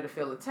anybody to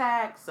feel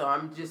attacked, so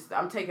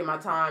I'm taking my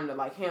time to,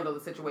 like, handle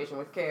the situation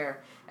with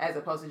care, as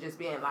opposed to just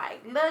being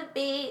like, look,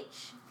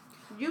 bitch,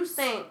 you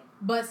stink.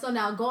 But so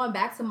now going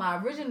back to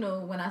my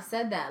original, when I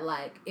said that,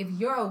 like, if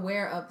you're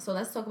aware of, so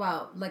let's talk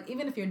about, like,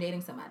 even if you're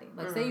dating somebody,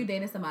 like, say you're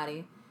dating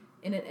somebody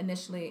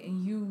initially,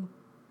 and you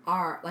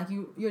are, like,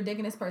 you're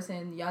digging this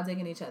person, y'all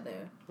digging each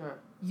other,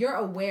 you're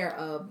aware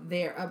of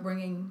their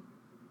upbringing.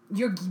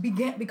 You're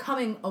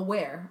becoming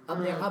aware of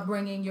their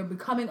upbringing. You're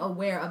becoming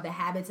aware of the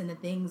habits and the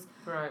things,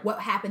 what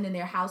happened in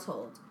their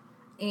household.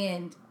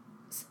 And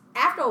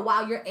after a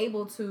while,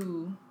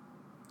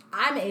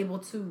 I'm able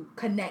to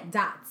connect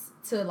dots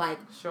to, like,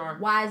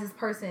 why is this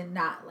person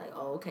not, like,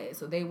 oh, okay,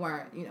 so they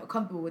weren't, you know,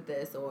 comfortable with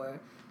this, or,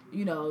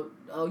 you know,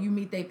 oh, you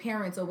meet their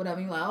parents or whatever.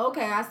 You're like,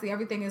 okay, I see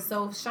everything is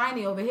so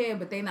shiny over here,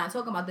 but they not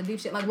talking about the deep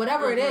shit. Like,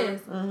 whatever it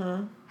is,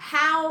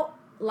 how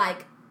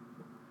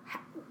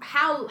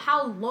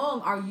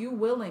long are you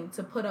willing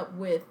to put up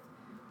with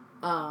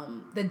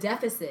the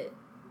deficit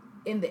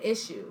in the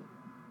issue?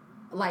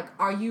 Like,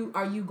 are you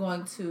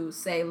going to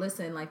say,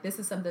 listen, like, this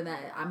is something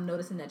that I'm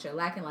noticing that you're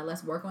lacking, like,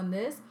 let's work on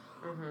this?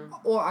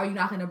 Or are you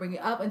not going to bring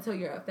it up until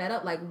you're fed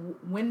up? Like,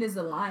 when is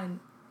the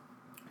line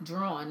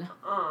drawn?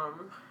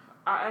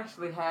 I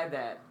actually had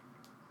that.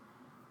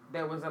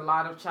 There was a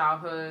lot of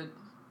childhood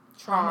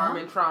harm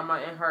and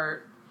trauma and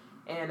hurt,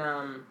 and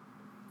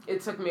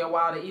it took me a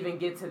while to even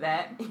get to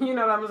that. You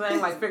know what I'm saying?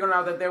 Like, figuring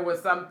out that there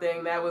was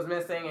something that was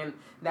missing, and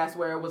that's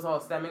where it was all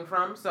stemming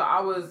from. So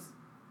I was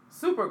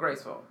super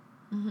graceful.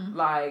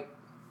 Like,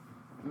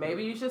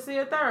 maybe you should see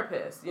a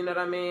therapist. You know what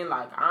I mean?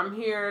 Like, I'm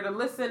here to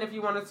listen if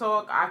you want to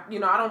talk. I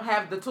don't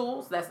have the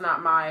tools. That's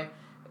not my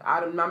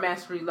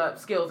mastery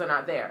skills are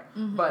not there.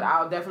 But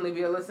I'll definitely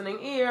be a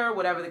listening ear,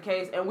 whatever the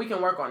case, and we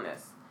can work on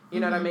this. You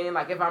know what I mean?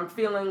 Like, if I'm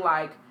feeling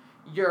like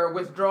you're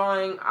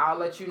withdrawing, I'll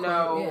let you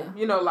know. Yeah.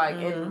 You know, like,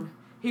 and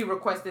he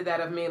requested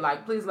that of me,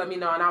 like, please let me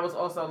know. And I was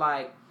also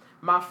like,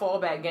 my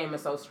fallback game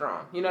is so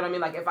strong. You know what I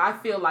mean? Like, if I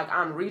feel like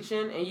I'm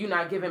reaching and you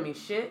not giving me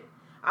shit,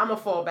 I'm a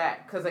fall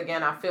back, because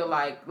again, I feel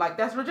like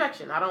that's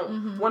rejection. I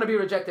don't want to be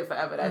rejected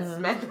forever.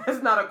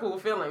 That's not a cool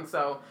feeling.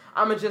 So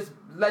I'm gonna just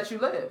let you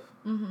live.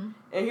 And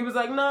he was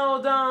like, no,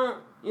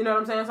 don't. You know what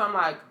I'm saying? So I'm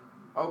like,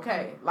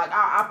 okay. Like,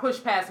 I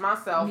push past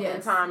myself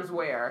in times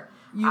where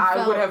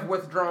I would have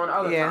withdrawn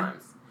other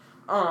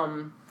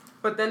times.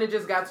 But then it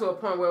just got to a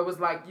point where it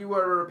was like, you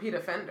were a repeat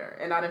offender,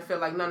 and I didn't feel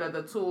like none of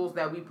the tools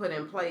that we put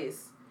in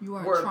place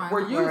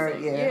were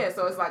using. Yeah.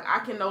 So it's like, I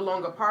can no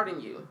longer pardon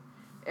you.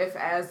 If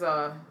as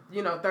a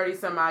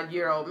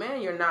 30-some-odd-year-old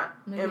man, you're not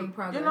you're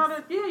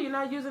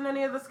not using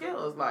any of the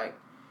skills, like,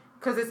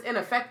 because it's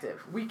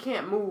ineffective. We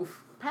can't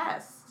move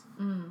past.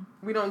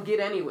 We don't get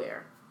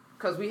anywhere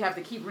because we have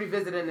to keep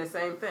revisiting the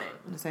same thing,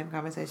 the same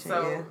conversation.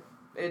 So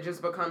it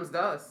just becomes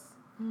dust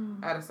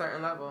at a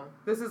certain level.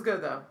 This is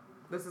good though.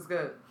 This is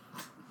good.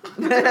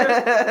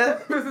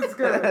 This is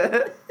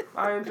good.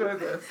 I enjoy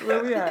this.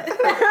 Where we at?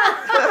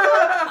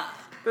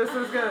 This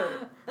is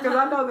good. Because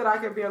I know that I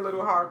can be a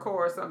little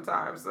hardcore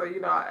sometimes. So,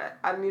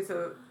 I need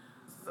to...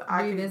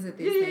 revisit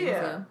these things.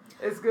 Yeah.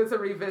 It's good to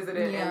revisit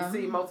it and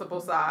see multiple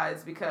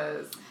sides,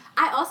 because...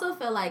 I also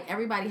feel like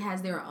everybody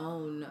has their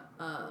own...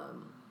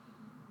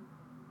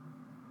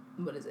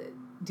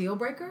 deal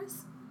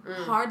breakers?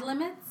 Hard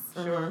limits?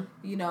 Sure.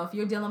 If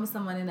you're dealing with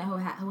someone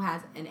who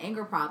has an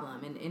anger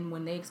problem, and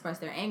when they express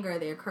their anger,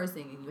 they're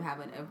cursing, and you have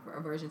an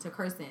aversion to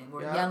cursing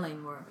or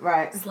yelling or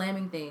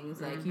slamming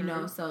things, like,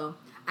 so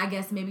I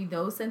guess maybe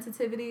those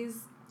sensitivities,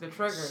 the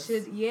triggers,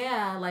 should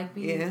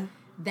be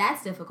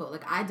that's difficult.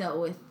 Like, I dealt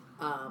with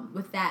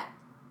that,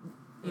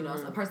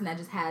 a person that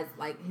just has,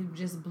 like, who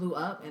just blew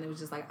up, and it was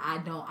just like,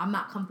 I'm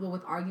not comfortable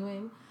with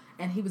arguing,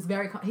 and he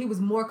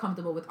was more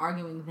comfortable with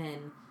arguing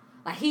than.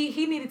 Like,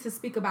 he needed to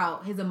speak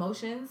about his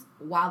emotions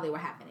while they were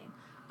happening.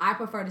 I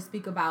prefer to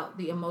speak about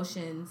the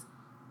emotions,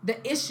 the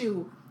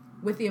issue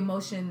with the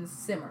emotions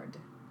simmered.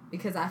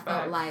 Because I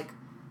felt like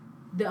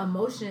the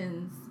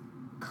emotions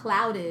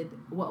clouded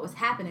what was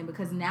happening,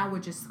 because now we're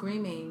just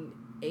screaming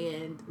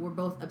and we're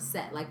both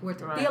upset. Like, we're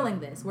feeling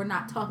this. We're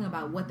not talking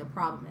about what the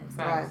problem is.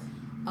 Facts.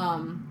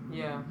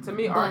 Yeah. To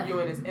me,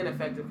 arguing is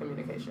ineffective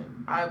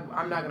communication.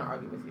 I'm not going to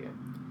argue with you.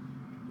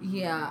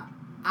 Yeah.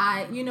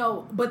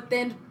 But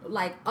then,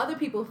 like, other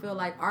people feel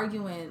like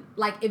arguing,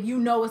 like, if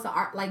it's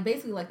like,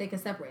 basically, like, they can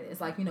separate it.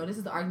 It's like, this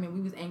is the argument, we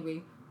was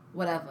angry,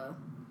 whatever,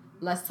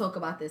 let's talk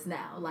about this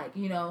now. Like,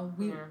 we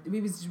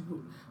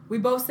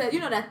both said,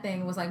 that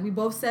thing was like, we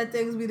both said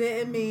things we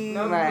didn't mean.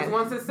 No, because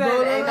once it's said,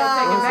 it ain't no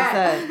taking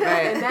back.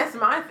 Right. And that's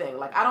my thing.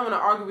 Like, I don't want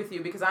to argue with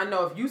you, because I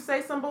know if you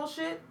say some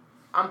bullshit,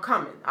 I'm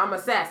coming. I'm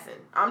assassin.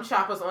 I'm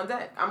choppers on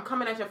deck. I'm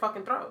coming at your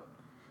fucking throat.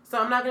 So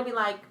I'm not going to be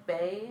like,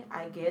 bae,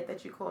 I get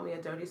that you called me a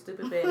dirty,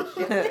 stupid bitch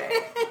yesterday.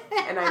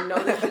 And I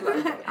know that you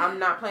love me. I'm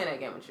not playing that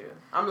game with you.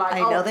 I'm like, I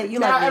know that you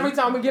love me. Every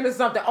time we get into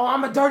something,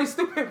 I'm a dirty,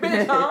 stupid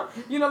bitch, huh?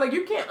 Like,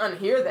 you can't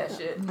unhear that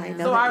shit.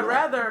 So I'd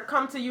rather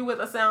come to you with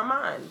a sound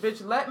mind.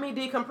 Bitch, let me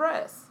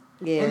decompress.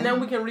 Yeah. And then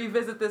we can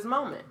revisit this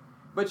moment.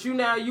 But you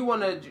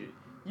want to...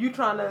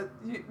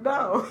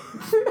 No.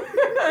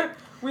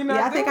 We not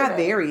I think I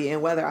vary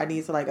in whether I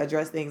need to, like,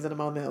 address things in the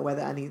moment or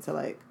whether I need to,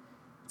 like...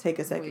 take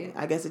a second.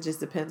 I guess it just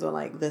depends on,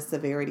 like, the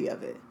severity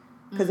of it.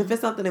 Because if it's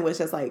something in which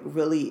that's, like,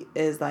 really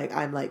is, like,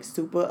 I'm, like,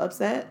 super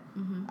upset,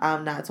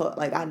 I'm not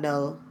I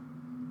know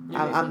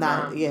I'm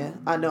not,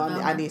 I know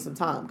I need some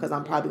time, because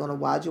I'm probably going to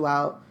wad you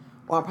out,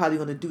 or I'm probably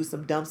going to do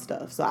some dumb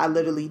stuff. So I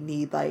literally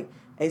need, like,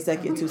 a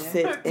second to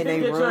sit in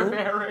a room.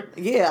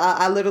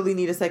 I literally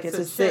need a second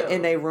to sit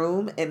in a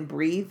room and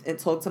breathe and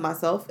talk to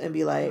myself and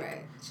be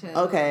like, chill,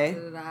 okay,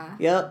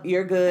 yep,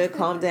 you're good,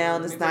 calm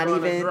down. It's not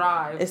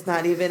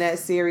even that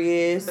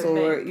serious,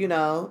 or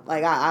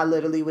like I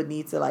literally would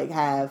need to, like,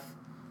 have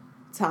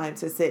time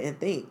to sit and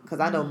think,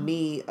 because I know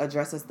me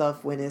addressing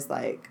stuff when it's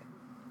like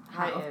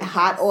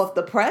Hot off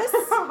the press.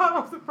 Hot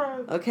off the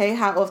press. Okay,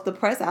 hot off the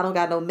press. I don't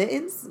got no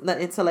mittens,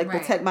 nothing to like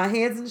protect my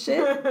hands and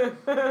shit.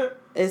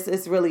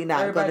 It's really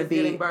not going to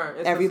be.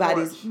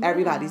 Everybody's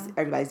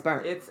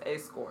burnt. It's a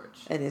scorch,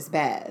 and it's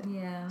bad.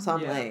 Yeah. So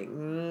I'm like,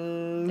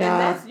 and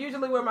that's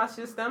usually where my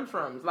shit stems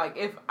from. Like,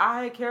 if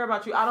I care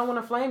about you, I don't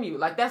want to flame you.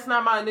 Like, that's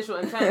not my initial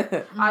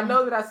intent. I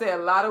know that I say a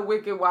lot of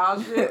wicked,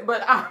 wild shit,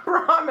 but I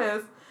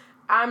promise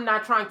I'm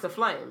not trying to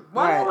flame.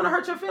 Why do I want to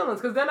hurt your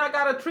feelings? Because then I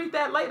got to treat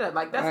that later.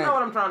 Like, that's not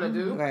what I'm trying to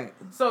do. Right.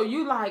 So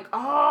you like,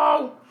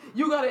 oh,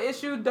 you got an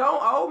issue?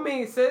 Don't owe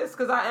me, sis,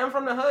 because I am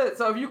from the hood.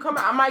 So if you come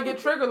out, I might get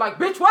triggered like,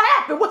 bitch, what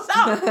happened? What's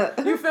up?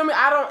 You feel me?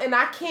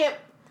 I can't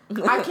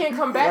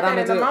combat that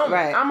in the moment.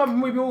 Right. I'm going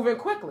to be moving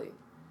quickly.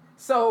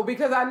 So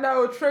because I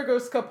know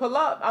triggers could pull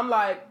up, I'm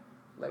like,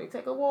 let me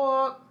take a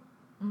walk.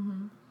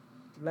 Mm-hmm.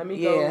 Let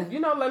me go.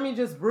 Let me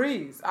just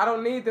breathe. I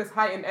don't need this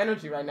heightened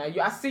energy right now.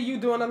 I see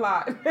you doing a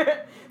lot,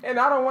 and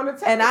I don't want to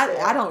take it. And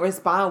I don't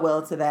respond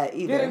well to that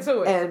either. Get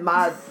into it. And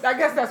I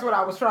guess that's what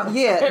I was trying to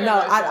say. Yeah,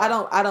 no,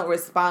 I don't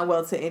respond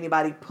well to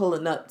anybody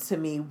pulling up to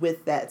me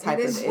with that type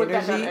of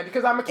energy.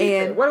 Because I'm going to keep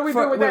it. What do we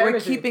do with that energy?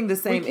 We're keeping the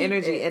same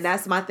energy, and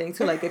that's my thing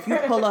too. Like, if you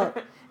pull up,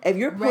 if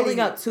you're pulling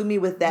up to me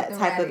with that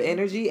type of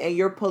energy, and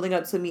you're pulling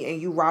up to me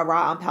and you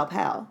rah-rah, I'm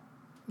pow-pow.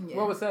 Yeah.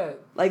 What was that?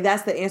 Like,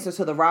 that's the answer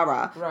to the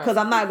rah-rah. Because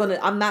I'm not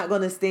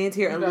gonna stand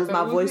here and lose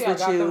my voice with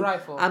you.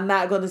 I'm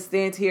not gonna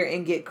stand here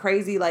and get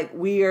crazy. Like,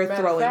 we are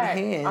throwing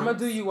hands. I'm gonna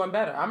do you one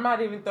better. I'm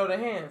not even throw the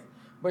hands.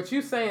 But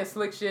you saying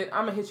slick shit,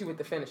 I'm gonna hit you with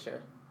the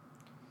finisher.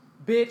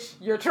 Bitch,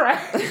 you're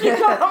trash. You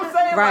know what I'm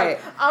saying? Right.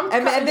 Like, I'm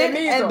cutting your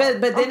knees off.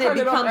 But then it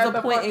becomes a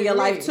point in your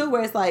life too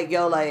where it's like,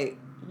 yo, like,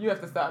 you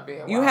have to stop being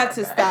wild. You have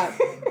to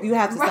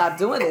stop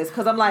doing this,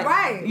 because I'm like,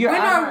 I'm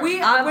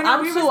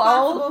too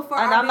old,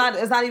 and I'm not.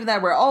 It's not even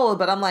that we're old,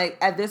 but I'm like,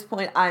 at this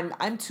point,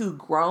 I'm too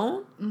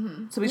grown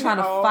to be trying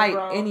to fight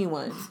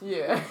anyone.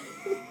 Yeah.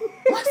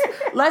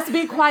 Let's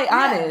be quite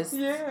honest.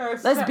 Yeah.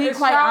 Let's be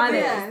quite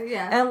honest.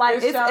 Yeah. And like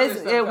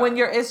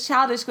it's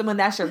childish when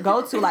that's your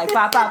go-to, like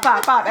pop, pop,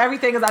 pop, pop.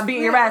 Everything is I'm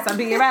beating your ass,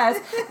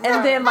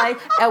 and then like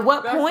at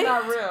what point?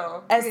 That's not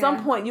real. At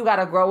some point you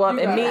gotta grow up,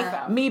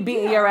 and me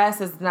beating your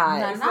ass is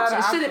not.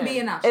 It shouldn't be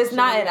an option. It's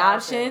not an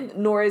option,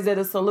 nor is it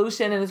a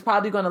solution, and it's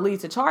probably going to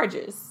lead to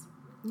charges.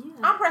 Yeah.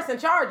 I'm pressing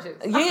charges.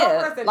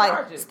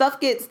 Charges. Stuff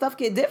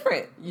get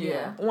different.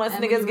 Yeah. Once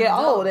niggas get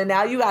old, and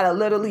now you gotta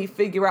literally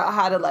figure out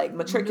how to like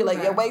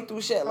matriculate your way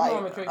through shit.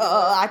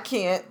 I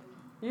can't.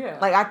 Yeah.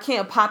 Like, I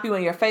can't pop you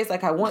in your face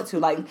like I want to.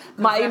 Like,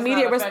 my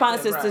immediate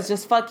response is to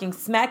just fucking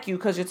smack you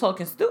because you're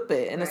talking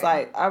stupid. And it's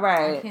like, all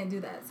right. I can't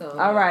do that. So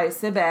all right,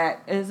 sit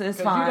back.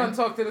 It's fine. You done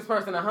talked to this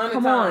person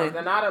 100 times.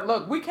 And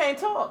look, we can't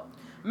talk.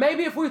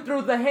 Maybe if we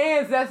threw the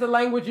hands, that's the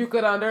language you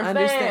could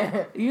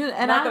understand.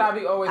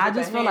 I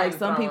just feel like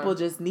some people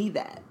just need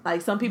that.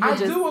 Like, some people I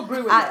do agree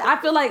with that. I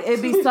feel like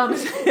it'd be some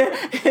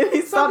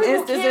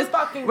instances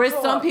where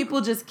some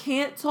people just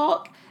can't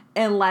talk,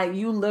 and like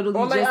you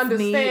literally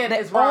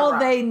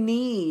they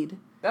need.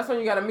 That's when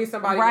you got to meet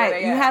somebody where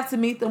they at. You have to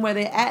meet them where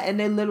they at, and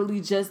they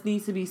literally just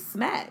need to be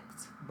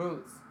smacked.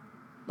 Boots.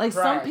 Like,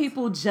 some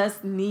people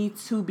just need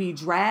to be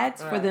dragged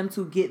for them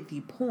to get the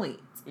point.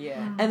 Yeah.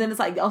 Mm-hmm. And then it's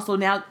like, also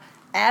now,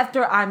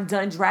 after I'm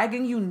done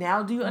dragging you,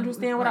 now do you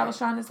understand what I was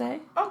trying to say?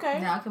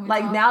 Okay.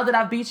 Now that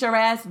I beat your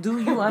ass,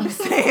 do you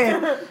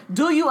understand?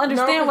 Do you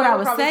understand what I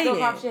was saying?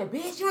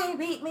 Bitch, you ain't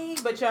beat me.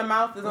 But your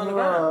mouth is on the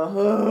ground.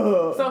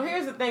 So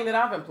here's the thing that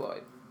I've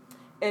employed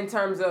in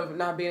terms of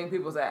not beating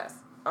people's ass.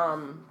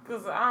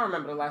 Because I don't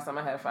remember the last time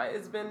I had a fight.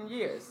 It's been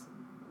years.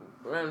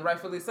 And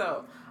rightfully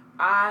so.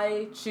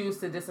 I choose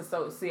to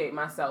disassociate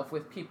myself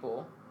with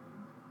people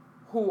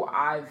who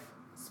I've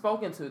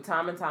spoken to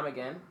time and time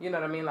again, you know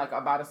what I mean, like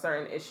about a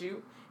certain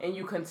issue, and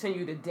you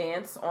continue to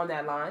dance on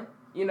that line,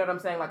 you know what I'm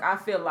saying? Like, I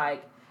feel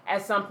like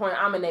at some point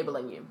I'm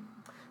enabling you.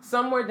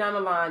 Somewhere down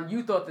the line,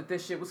 you thought that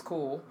this shit was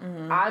cool.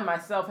 Mm-hmm. I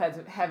myself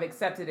have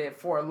accepted it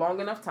for a long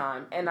enough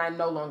time, and I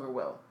no longer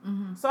will.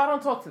 Mm-hmm. So I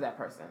don't talk to that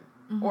person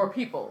or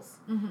peoples.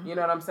 Mm-hmm. You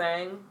know what I'm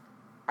saying?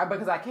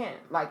 Because I can't.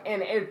 Like,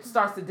 and it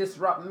starts to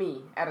disrupt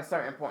me at a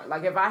certain point.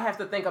 Like, if I have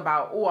to think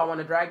about, I want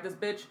to drag this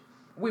bitch,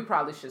 we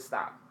probably should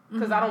stop.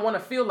 Because I don't want to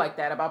feel like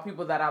that about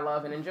people that I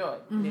love and enjoy.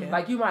 Mm-hmm.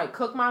 Like, you might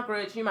cook my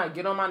grits, you might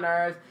get on my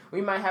nerves,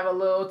 we might have a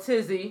little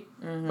tizzy,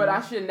 but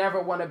I should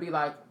never want to be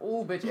like,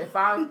 ooh, bitch, if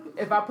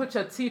I put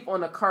your teeth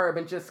on the curb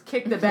and just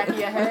kick the back of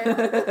your head, you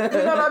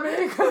know what I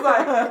mean? Because,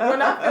 like,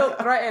 when I feel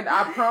threatened,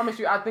 I promise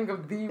you, I think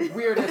of the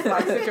weirdest,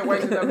 like,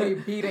 situations of me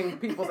beating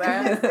people's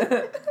ass.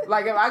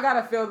 Like, if I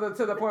got to feel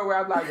to the point where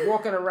I'm, like,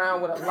 walking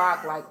around with a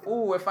lock, like,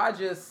 ooh, if I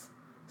just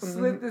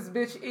slit this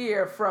bitch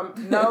ear from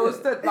nose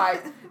to,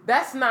 like,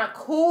 that's not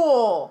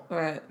cool.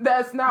 Right.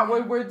 That's not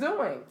what we're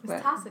doing.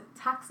 It's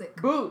toxic.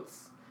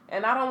 Boots.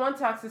 And I don't want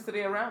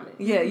toxicity around me.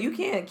 Yeah, you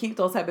can't keep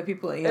those type of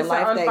people in your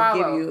life that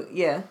give you...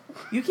 Yeah.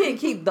 You can't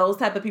keep those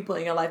type of people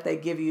in your life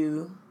that give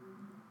you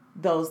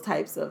those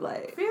types of,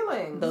 like...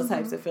 feelings. Those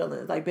types of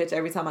feelings. Like, bitch,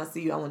 every time I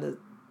see you, I want to...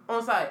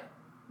 On site.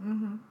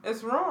 Mm-hmm.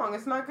 It's wrong.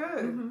 It's not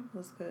good. Mm-hmm.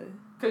 That's good.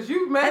 Because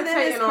you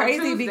meditating on Tuesday. And then it's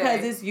crazy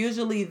because it's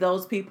usually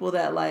those people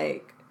that,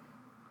 like...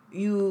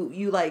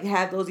 you like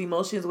have those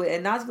emotions with,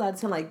 and 9 times out of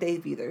 10, like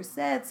they've either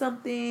said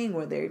something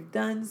or they've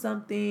done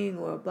something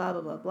or blah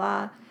blah blah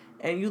blah,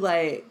 and you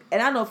like,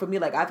 and I know for me,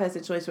 like I've had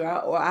situations where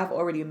I've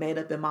already made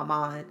up in my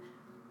mind,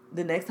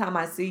 the next time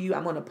I see you,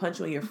 I'm gonna punch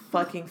you in your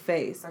fucking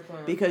face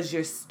because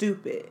you're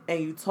stupid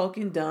and you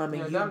talking dumb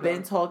and you've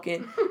been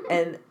talking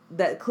and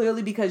that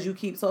clearly because you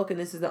keep talking,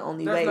 this is the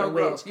only way in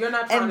which you're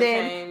not trying to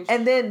change.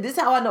 And then this is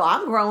how I know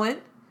I'm growing.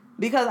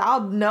 Because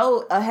I'll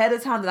know ahead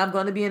of time that I'm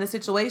going to be in a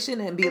situation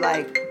and be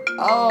like,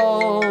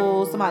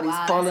 oh, somebody's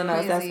calling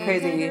us. That's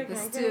crazy.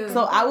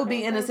 So I will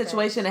be in a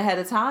situation ahead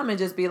of time and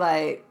just be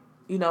like,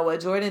 you know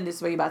what, Jordan, this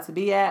is where you're about to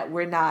be at.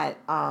 We're not,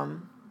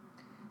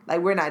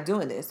 we're not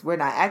doing this. We're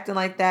not acting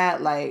like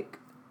that. Like,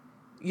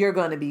 you're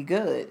going to be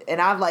good. And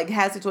I've, like,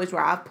 had situations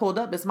where I've pulled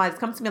up and somebody's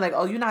come to me like,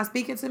 oh, you're not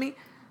speaking to me?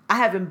 I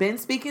haven't been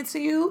speaking to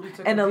you.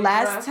 And the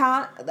last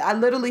time, I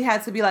literally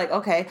had to be like,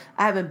 okay,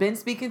 I haven't been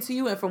speaking to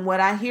you. And from what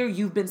I hear,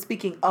 you've been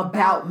speaking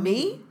about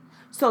me.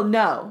 So,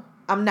 no,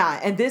 I'm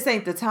not. And this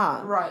ain't the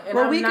time. Right.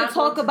 Well, we can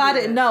talk about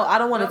it. No, I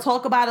don't want to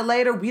talk about it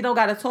later. We don't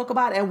got to talk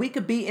about it. And we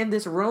could be in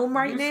this room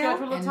right now.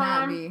 Schedule a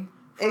time.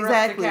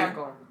 Exactly.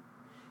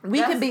 We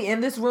can be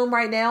in this room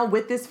right now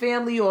with this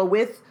family or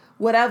with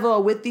whatever,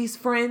 or with these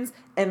friends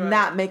and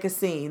not make a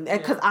scene.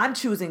 Because I'm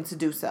choosing to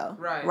do so.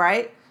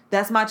 Right?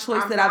 That's my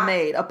choice I've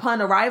made.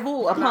 Upon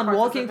arrival, upon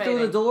walking through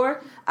the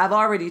door, I've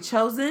already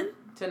chosen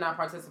to not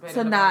participate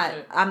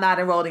bullshit. I'm not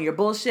enrolled in your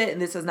bullshit,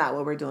 and this is not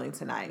what we're doing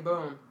tonight.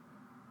 Boom.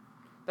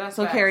 That's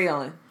so facts. Carry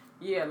on.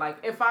 Yeah, like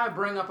if I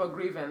bring up a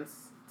grievance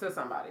to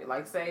somebody,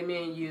 like say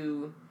me and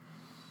you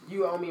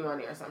owe me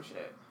money or some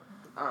shit.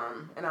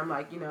 And I'm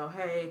like, you know,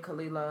 hey,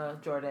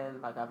 Kalila,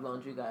 Jordan, like I've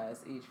loaned you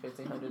guys each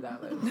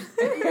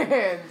 $1,500.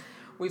 And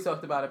we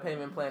talked about a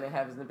payment plan that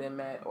hasn't been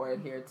met or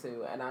adhered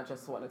to, and I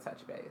just want to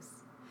touch base.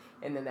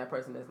 And then that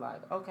person is like,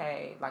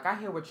 okay, like I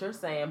hear what you're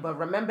saying, but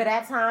remember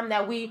that time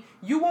that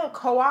you won't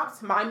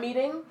co-opt my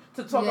meeting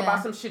to talk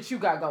about some shit you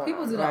got going on.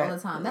 People do that all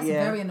the time. That's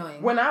very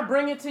annoying. When I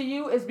bring it to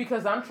you, it's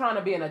because I'm trying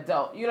to be an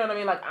adult. You know what I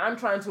mean? Like I'm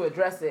trying to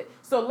address it.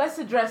 So let's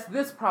address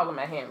this problem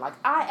at hand. Like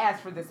I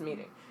asked for this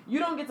meeting. You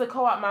don't get to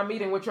co-opt my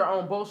meeting with your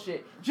own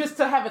bullshit just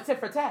to have a tit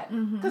for tat.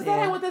 Because that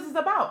ain't what this is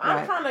about.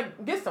 I'm trying to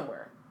get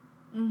somewhere.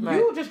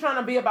 You just trying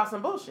to be about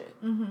some bullshit.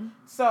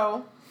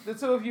 So the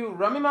two of you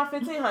run me my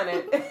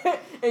 $1,500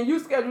 and you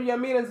schedule your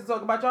meetings to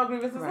talk about your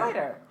grievances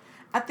later.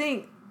 I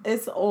think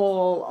it's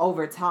all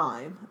over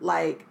time.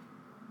 Like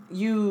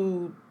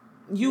you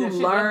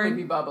learn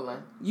be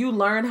bubbling. You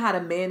learn how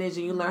to manage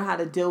and you learn how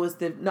to deal with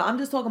stuff. No, I'm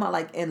just talking about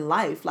like in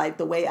life. Like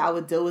the way I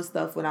would deal with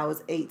stuff when I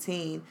was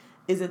 18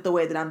 isn't the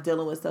way that I'm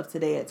dealing with stuff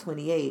today at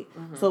 28.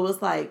 So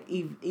it's like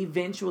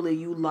eventually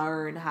you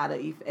learn how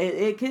to.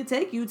 It could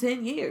take you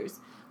 10 years.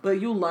 But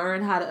you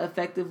learn how to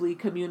effectively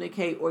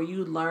communicate, or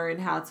you learn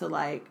how to,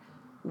 like,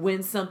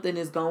 when something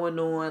is going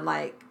on,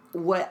 like,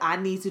 what I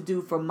need to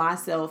do for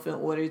myself in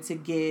order to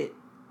get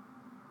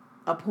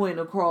a point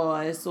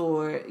across,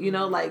 or, you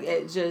know, like,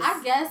 it just...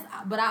 I guess,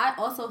 but I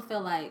also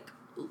feel like,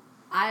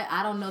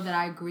 I don't know that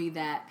I agree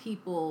that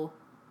people...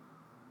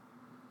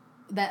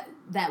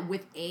 That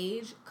with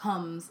age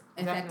comes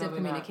effective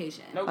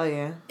communication. Nope. Oh,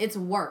 yeah. It's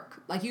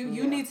work. Like, you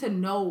need to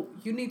know,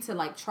 you need to,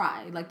 like,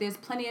 try. Like, there's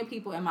plenty of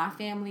people in my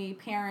family,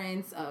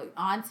 parents,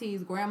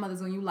 aunties, grandmothers,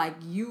 when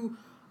you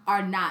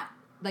are not,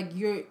 like,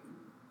 you're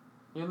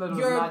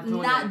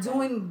not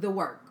doing the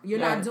work. You're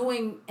not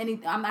doing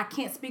anything. I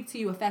can't speak to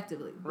you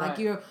effectively. Right.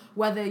 Like,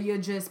 whether you're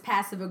just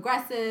passive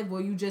aggressive or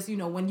you just, you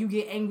know, when you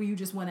get angry, you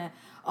just want to,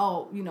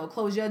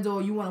 close your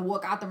door. You want to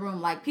walk out the room.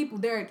 Like, people,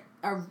 there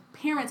are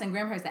parents and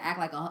grandparents that act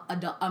like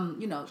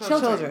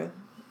children.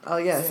 Oh,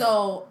 yeah.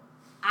 So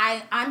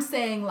I'm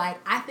saying, like,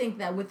 I think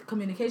that with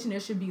communication, there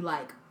should be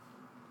like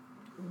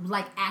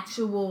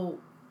actual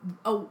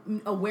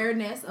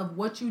awareness of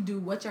what you do,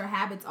 what your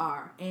habits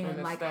are,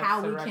 and like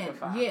how we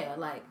rectify.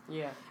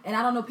 And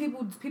I don't know,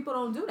 people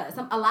don't do that.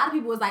 A lot of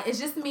people is like, it's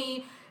just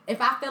me. If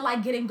I feel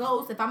like getting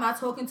ghosts, if I'm not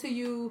talking to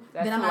you,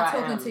 then I'm not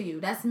talking to you.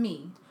 That's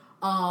me.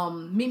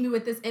 Meet me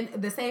with this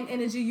the same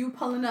energy you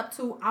pulling up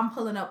to, I'm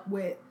pulling up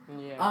with.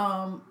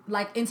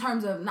 Like in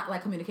terms of not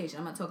like communication,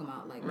 I'm not talking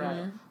about like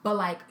but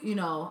like, you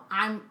know,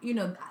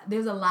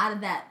 there's a lot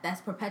of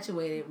that's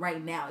perpetuated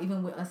right now,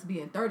 even with us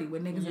being 30,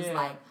 where niggas is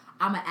like,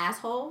 I'm an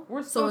asshole,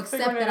 so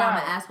accept that I'm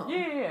an asshole.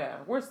 Yeah,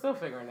 we're still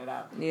figuring it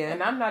out. Yeah.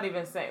 And I'm not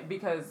even saying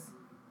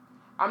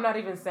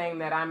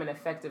that I'm an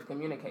effective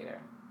communicator.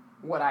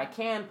 What I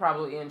can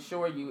probably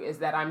ensure you is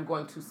that I'm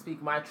going to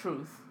speak my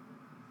truth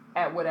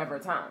at whatever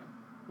time.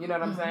 You know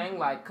what I'm saying?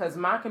 Like, because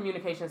my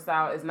communication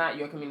style is not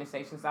your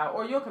communication style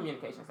or your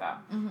communication style.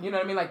 You know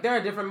what I mean? Like, there are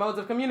different modes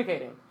of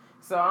communicating.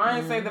 So I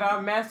ain't say that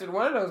I've mastered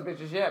one of those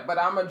bitches yet, but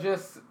I'm going to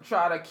just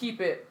try to keep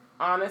it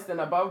honest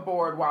and above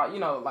board while, you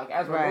know, like,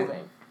 as we're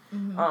moving.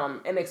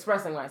 And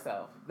expressing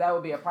myself. That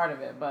would be a part of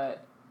it,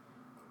 but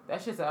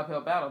that's just an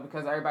uphill battle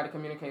because everybody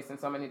communicates in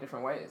so many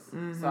different ways.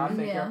 So I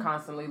think you're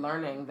constantly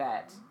learning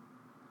that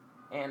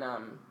and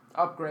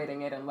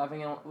upgrading it and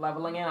leveling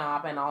it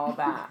up and all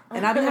that.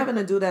 And I've been having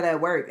to do that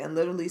at work, and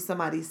literally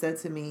somebody said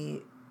to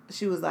me,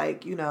 she was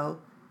like, you know,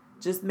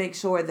 just make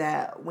sure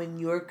that when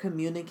you're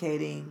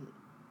communicating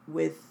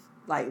with,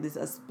 like, this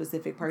a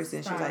specific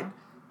person, she's like,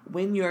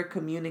 when you're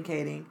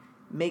communicating,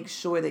 make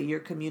sure that you're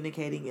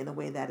communicating in a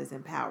way that is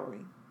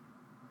empowering.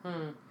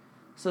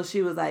 So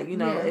she was like,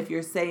 if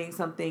you're saying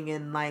something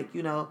and, like,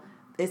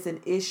 it's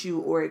an issue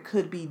or it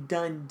could be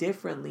done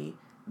differently,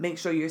 make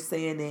sure you're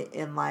saying it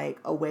in, like,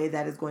 a way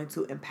that is going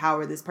to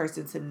empower this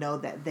person to know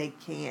that they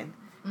can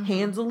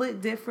handle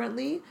it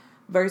differently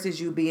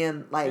versus you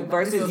being, like,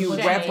 versus you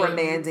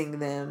reprimanding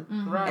them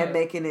and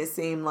making it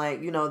seem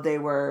like, they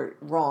were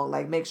wrong.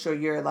 Like, make sure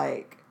you're,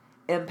 like,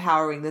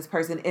 empowering this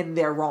person and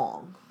they're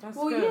wrong. That's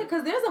good. Yeah,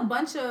 because there's a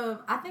bunch of,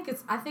 I think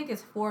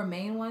it's 4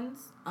 main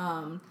ones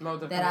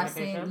that I've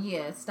seen.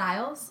 Yeah,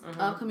 styles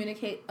of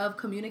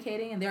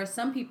communicating, and there are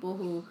some people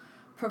who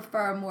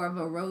prefer more of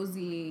a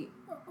rosy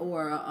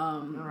or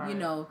a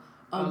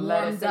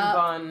warmed up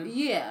bun.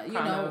 Yeah,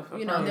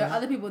 there are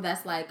other people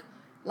that's like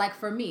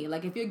for me,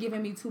 like if you're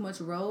giving me too much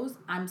rose,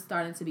 I'm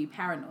starting to be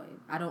paranoid.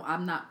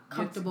 I'm not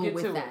comfortable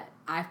with that.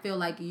 I feel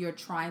like you're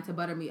trying to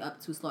butter me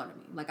up to slaughter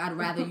me. Like, I'd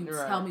rather you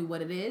tell me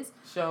what it is.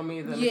 Show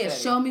me the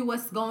show me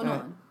what's going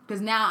on.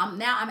 Because now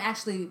I'm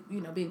actually,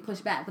 being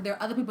pushed back. But there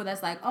are other people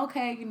that's like,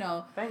 okay,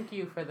 Thank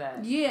you for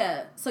that.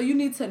 Yeah. So you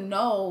need to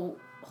know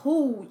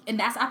who,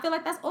 and I feel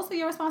like that's also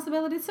your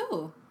responsibility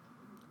too.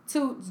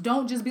 To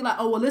don't just be like,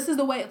 oh, well, this is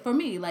the way for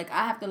me. Like,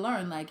 I have to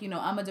learn, like,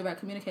 I'm a direct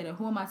communicator.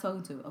 Who am I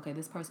talking to? Okay,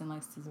 this person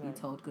likes to be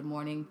told good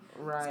morning.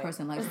 Right. This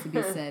person likes to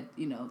be said,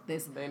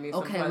 this.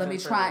 Okay, let me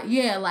try.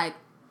 Yeah, like,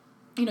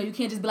 you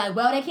can't just be like,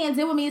 well, they can't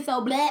deal with me,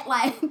 so black.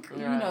 Like,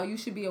 you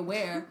should be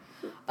aware.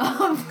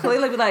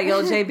 Clearly be like,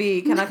 yo,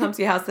 JB, can I come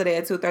to your house today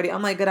at 2:30?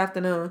 I'm like, good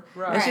afternoon.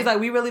 Right. And she's like,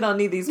 we really don't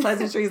need these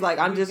pleasantries. Like,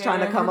 I'm just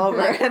trying to come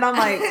over. And I'm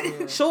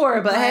like,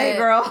 sure, but hey,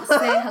 girl.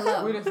 Say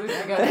hello. We just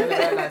together in the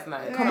bed last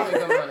night. Come on,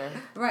 good morning.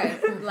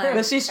 Right. Like,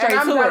 but she's straight to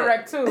it. And I'm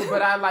direct too,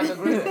 but I like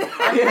agree.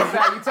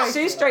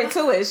 She's straight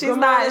to it. She's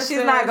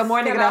not good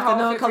morning, good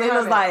afternoon.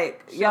 Khalila's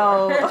like,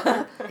 yo,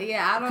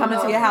 yeah, I don't coming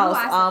know. to your house.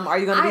 Are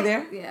you gonna be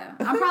there? Yeah.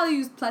 I probably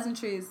use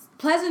pleasantries.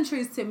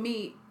 Pleasantries to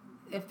me,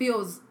 it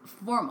feels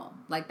formal.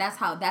 Like, that's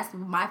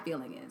my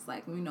feeling is.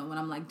 Like, when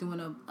I'm like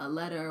doing a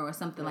letter or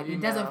something, like,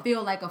 it doesn't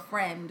feel like a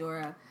friend or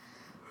a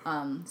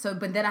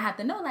but then I have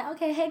to know, like,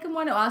 okay, hey, good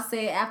morning. Or I'll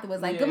say it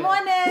afterwards, like, good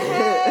morning,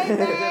 hey,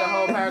 did a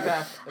whole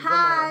paragrapf.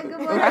 Hi,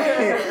 good morning.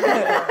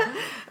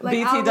 Like,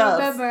 BT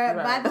dubs.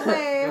 Remember, by the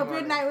way, hope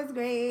your night was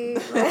great.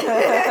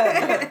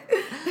 Like,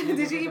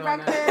 did you eat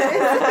breakfast?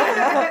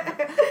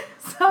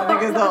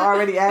 Niggas don't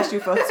already ask you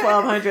for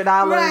 $1,200,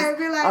 right,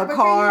 be like, a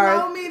card. Can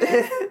you loan me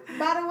this,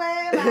 by the way?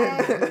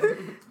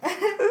 Like,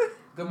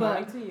 good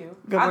morning to you.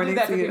 Good morning I do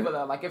that to you. people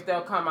though. Like, if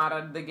they'll come out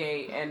of the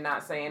gate and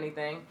not say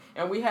anything,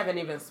 and we haven't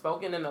even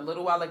spoken in a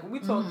little while. Like we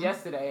talked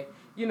yesterday.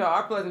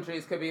 Our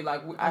pleasantries could be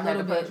like, I had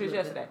the pleasantries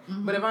yesterday.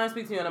 But if I don't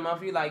speak to you in a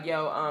month, you're like,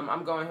 yo,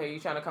 I'm going here. You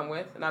trying to come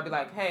with? And I'll be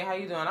like, hey, how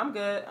you doing? I'm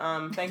good.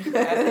 Thank you for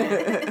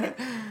asking.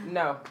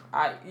 No,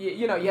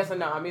 yes or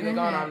no. I'm either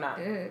going or I'm not.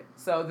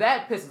 So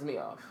that pisses me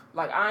off.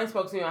 Like, I ain't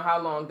spoke to you in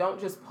how long. Don't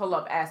just pull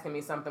up asking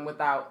me something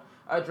without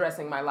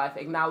addressing my life,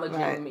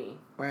 acknowledging me.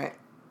 Right.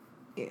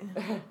 Yeah.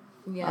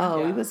 Yeah.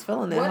 We was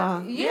feeling it,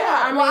 huh?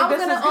 Yeah. I mean, I was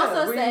going to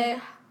also say,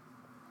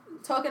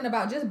 talking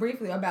about, just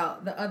briefly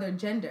about the other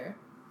gender,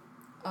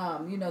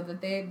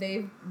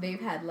 that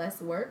they've had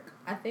less work,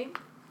 I think.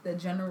 The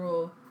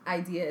general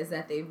idea is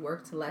that they've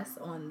worked less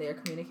on their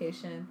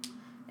communication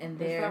and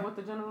their... Is that what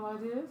the general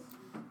idea is?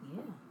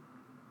 Yeah.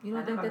 You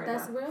don't think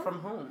that's real? From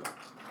whom?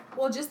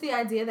 Well, just the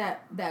idea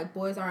that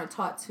boys aren't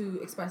taught to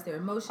express their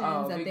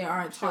emotions, that they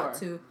aren't taught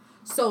to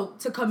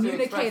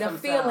communicate a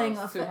feeling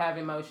of... To have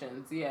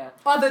emotions, yeah.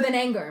 Other than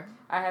anger.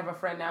 I have a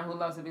friend now who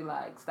loves to be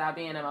like, stop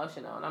being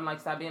emotional. And I'm like,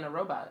 stop being a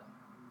robot.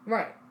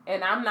 Right.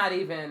 And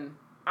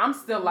I'm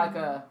still like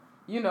a,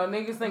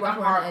 niggas think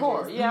I'm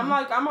hardcore. Yeah, I'm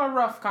like, I'm a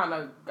rough kind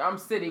of, I'm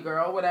city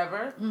girl,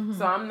 whatever.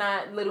 So I'm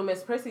not Little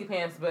Miss Prissy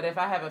Pants, but if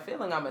I have a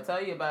feeling, I'm going to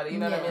tell you about it. You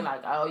know what I mean?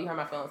 Like, oh, you hurt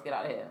my feelings, get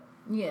out of here.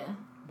 Yeah.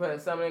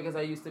 But some niggas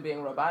are used to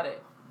being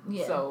robotic.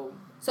 Yeah. So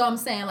I'm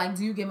saying, like,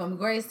 do you give them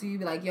grace? Do you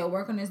be like, yo,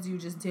 work on this? Do you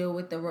just deal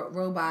with the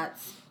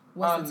robots?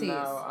 What's the tease?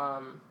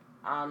 No,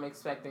 I'm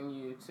expecting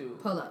you to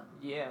pull up.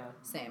 Yeah.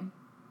 Same.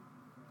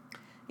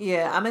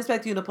 Yeah, I'm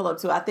expecting you to pull up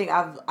too. I think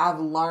I've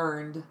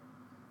learned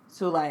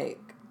to, like,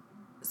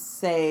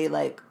 say,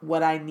 like,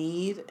 what I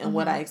need and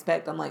what I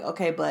expect. I'm like,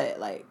 okay, but,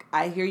 like,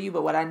 I hear you,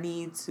 but what I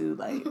need to,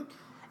 like,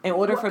 in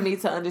order for me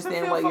to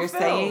understand what you're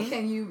saying,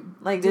 can you,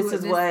 like, this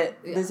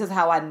is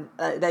how I,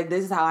 like,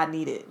 this is how I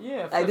need it.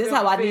 Yeah. Like, this is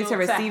how I need to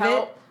receive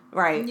it.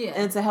 Right. Yeah.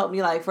 And to help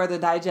me, like, further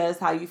digest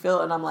how you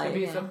feel. And I'm like, to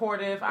be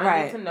supportive.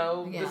 I need to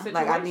know the situation.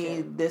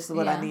 Like, this is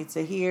what I need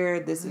to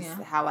hear. This is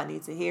how I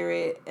need to hear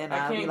it. And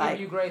I'll be like,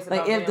 you grace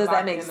like, does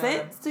that make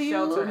sense to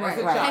you? Right.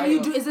 Can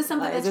you do, is this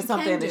something that you can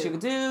do? That you can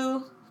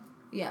do?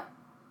 Yeah.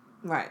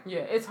 Right.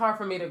 Yeah. It's hard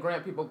for me to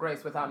grant people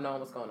grace without knowing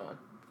what's going on.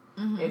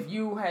 If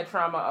you had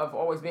trauma of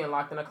always being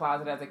locked in a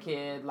closet as a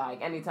kid,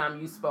 like,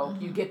 anytime you spoke,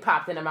 you get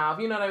popped in the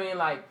mouth. You know what I mean?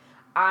 Like,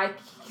 I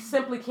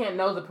simply can't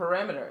know the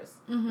parameters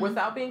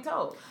without being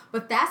told.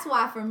 But that's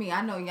why for me,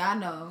 I know y'all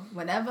know,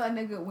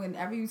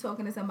 whenever you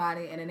talking to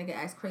somebody and a nigga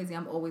acts crazy,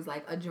 I'm always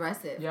like,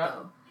 address it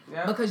though.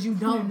 Yep. Because you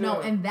don't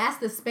know. And that's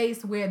the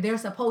space where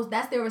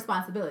that's their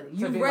responsibility.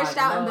 You rushed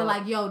out and be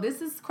like, yo,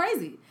 this is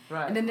crazy.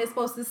 Right. And then they're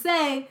supposed to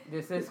say,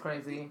 this is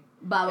crazy.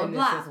 Blah, blah, and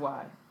blah. This is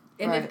why.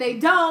 And if they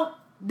don't,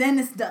 then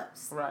it's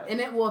dubs. Right.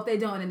 And if they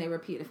don't, then they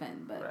repeat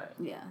offend. But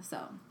yeah,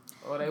 so.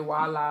 Or they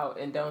wild out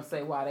and don't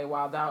say why they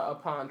wild out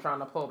upon trying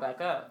to pull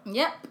back up.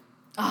 Yep.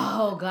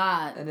 Oh,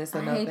 God. And it's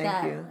a no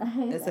thank you.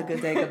 It's a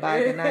good day,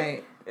 goodbye, good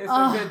night. It's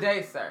a good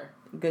day, sir.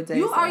 Good day,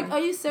 sir. Are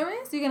you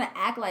serious? You're going to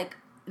act like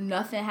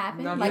nothing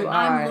happened? No, like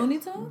I'm Looney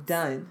Tunes?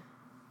 Done.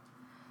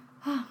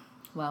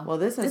 Well,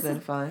 this has been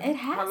fun. It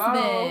has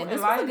been.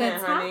 This was a good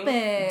topic.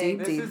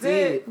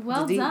 Deep.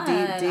 Well deep,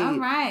 done. Deep. All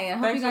right. I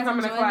hope Thanks you guys for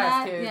coming to enjoyed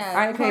class, that. kids. Yes. All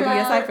right,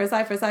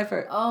 KB,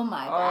 cipher. Oh,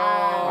 my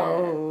God.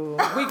 Oh.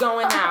 We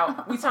going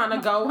out. We trying to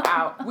go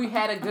out. We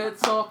had a good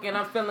talk, and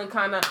I'm feeling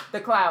kind of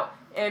the clout.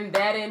 And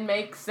that didn't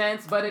make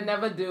sense, but it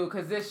never do,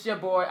 because this your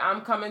boy.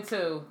 I'm coming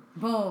too.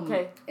 Boom.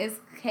 Okay. It's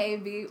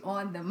KB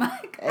on the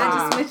mic. I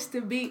just switched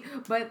the beat,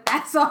 but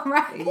that's all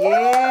right.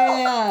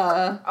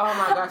 Yeah. Oh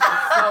my gosh,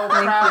 I'm so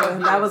proud of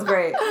you. That was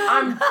great.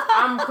 I'm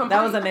complete.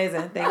 That was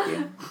amazing. Thank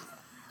you.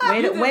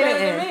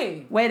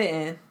 Wait to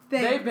end.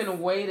 They've been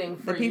waiting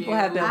for you. The people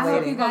have been waiting. I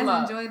hope you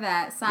guys enjoy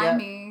that. Sign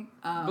me.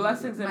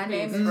 Blessings and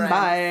peace.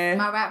 Bye.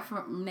 My rap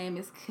name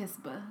is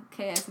Kisba.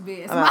 KSB.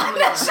 It's my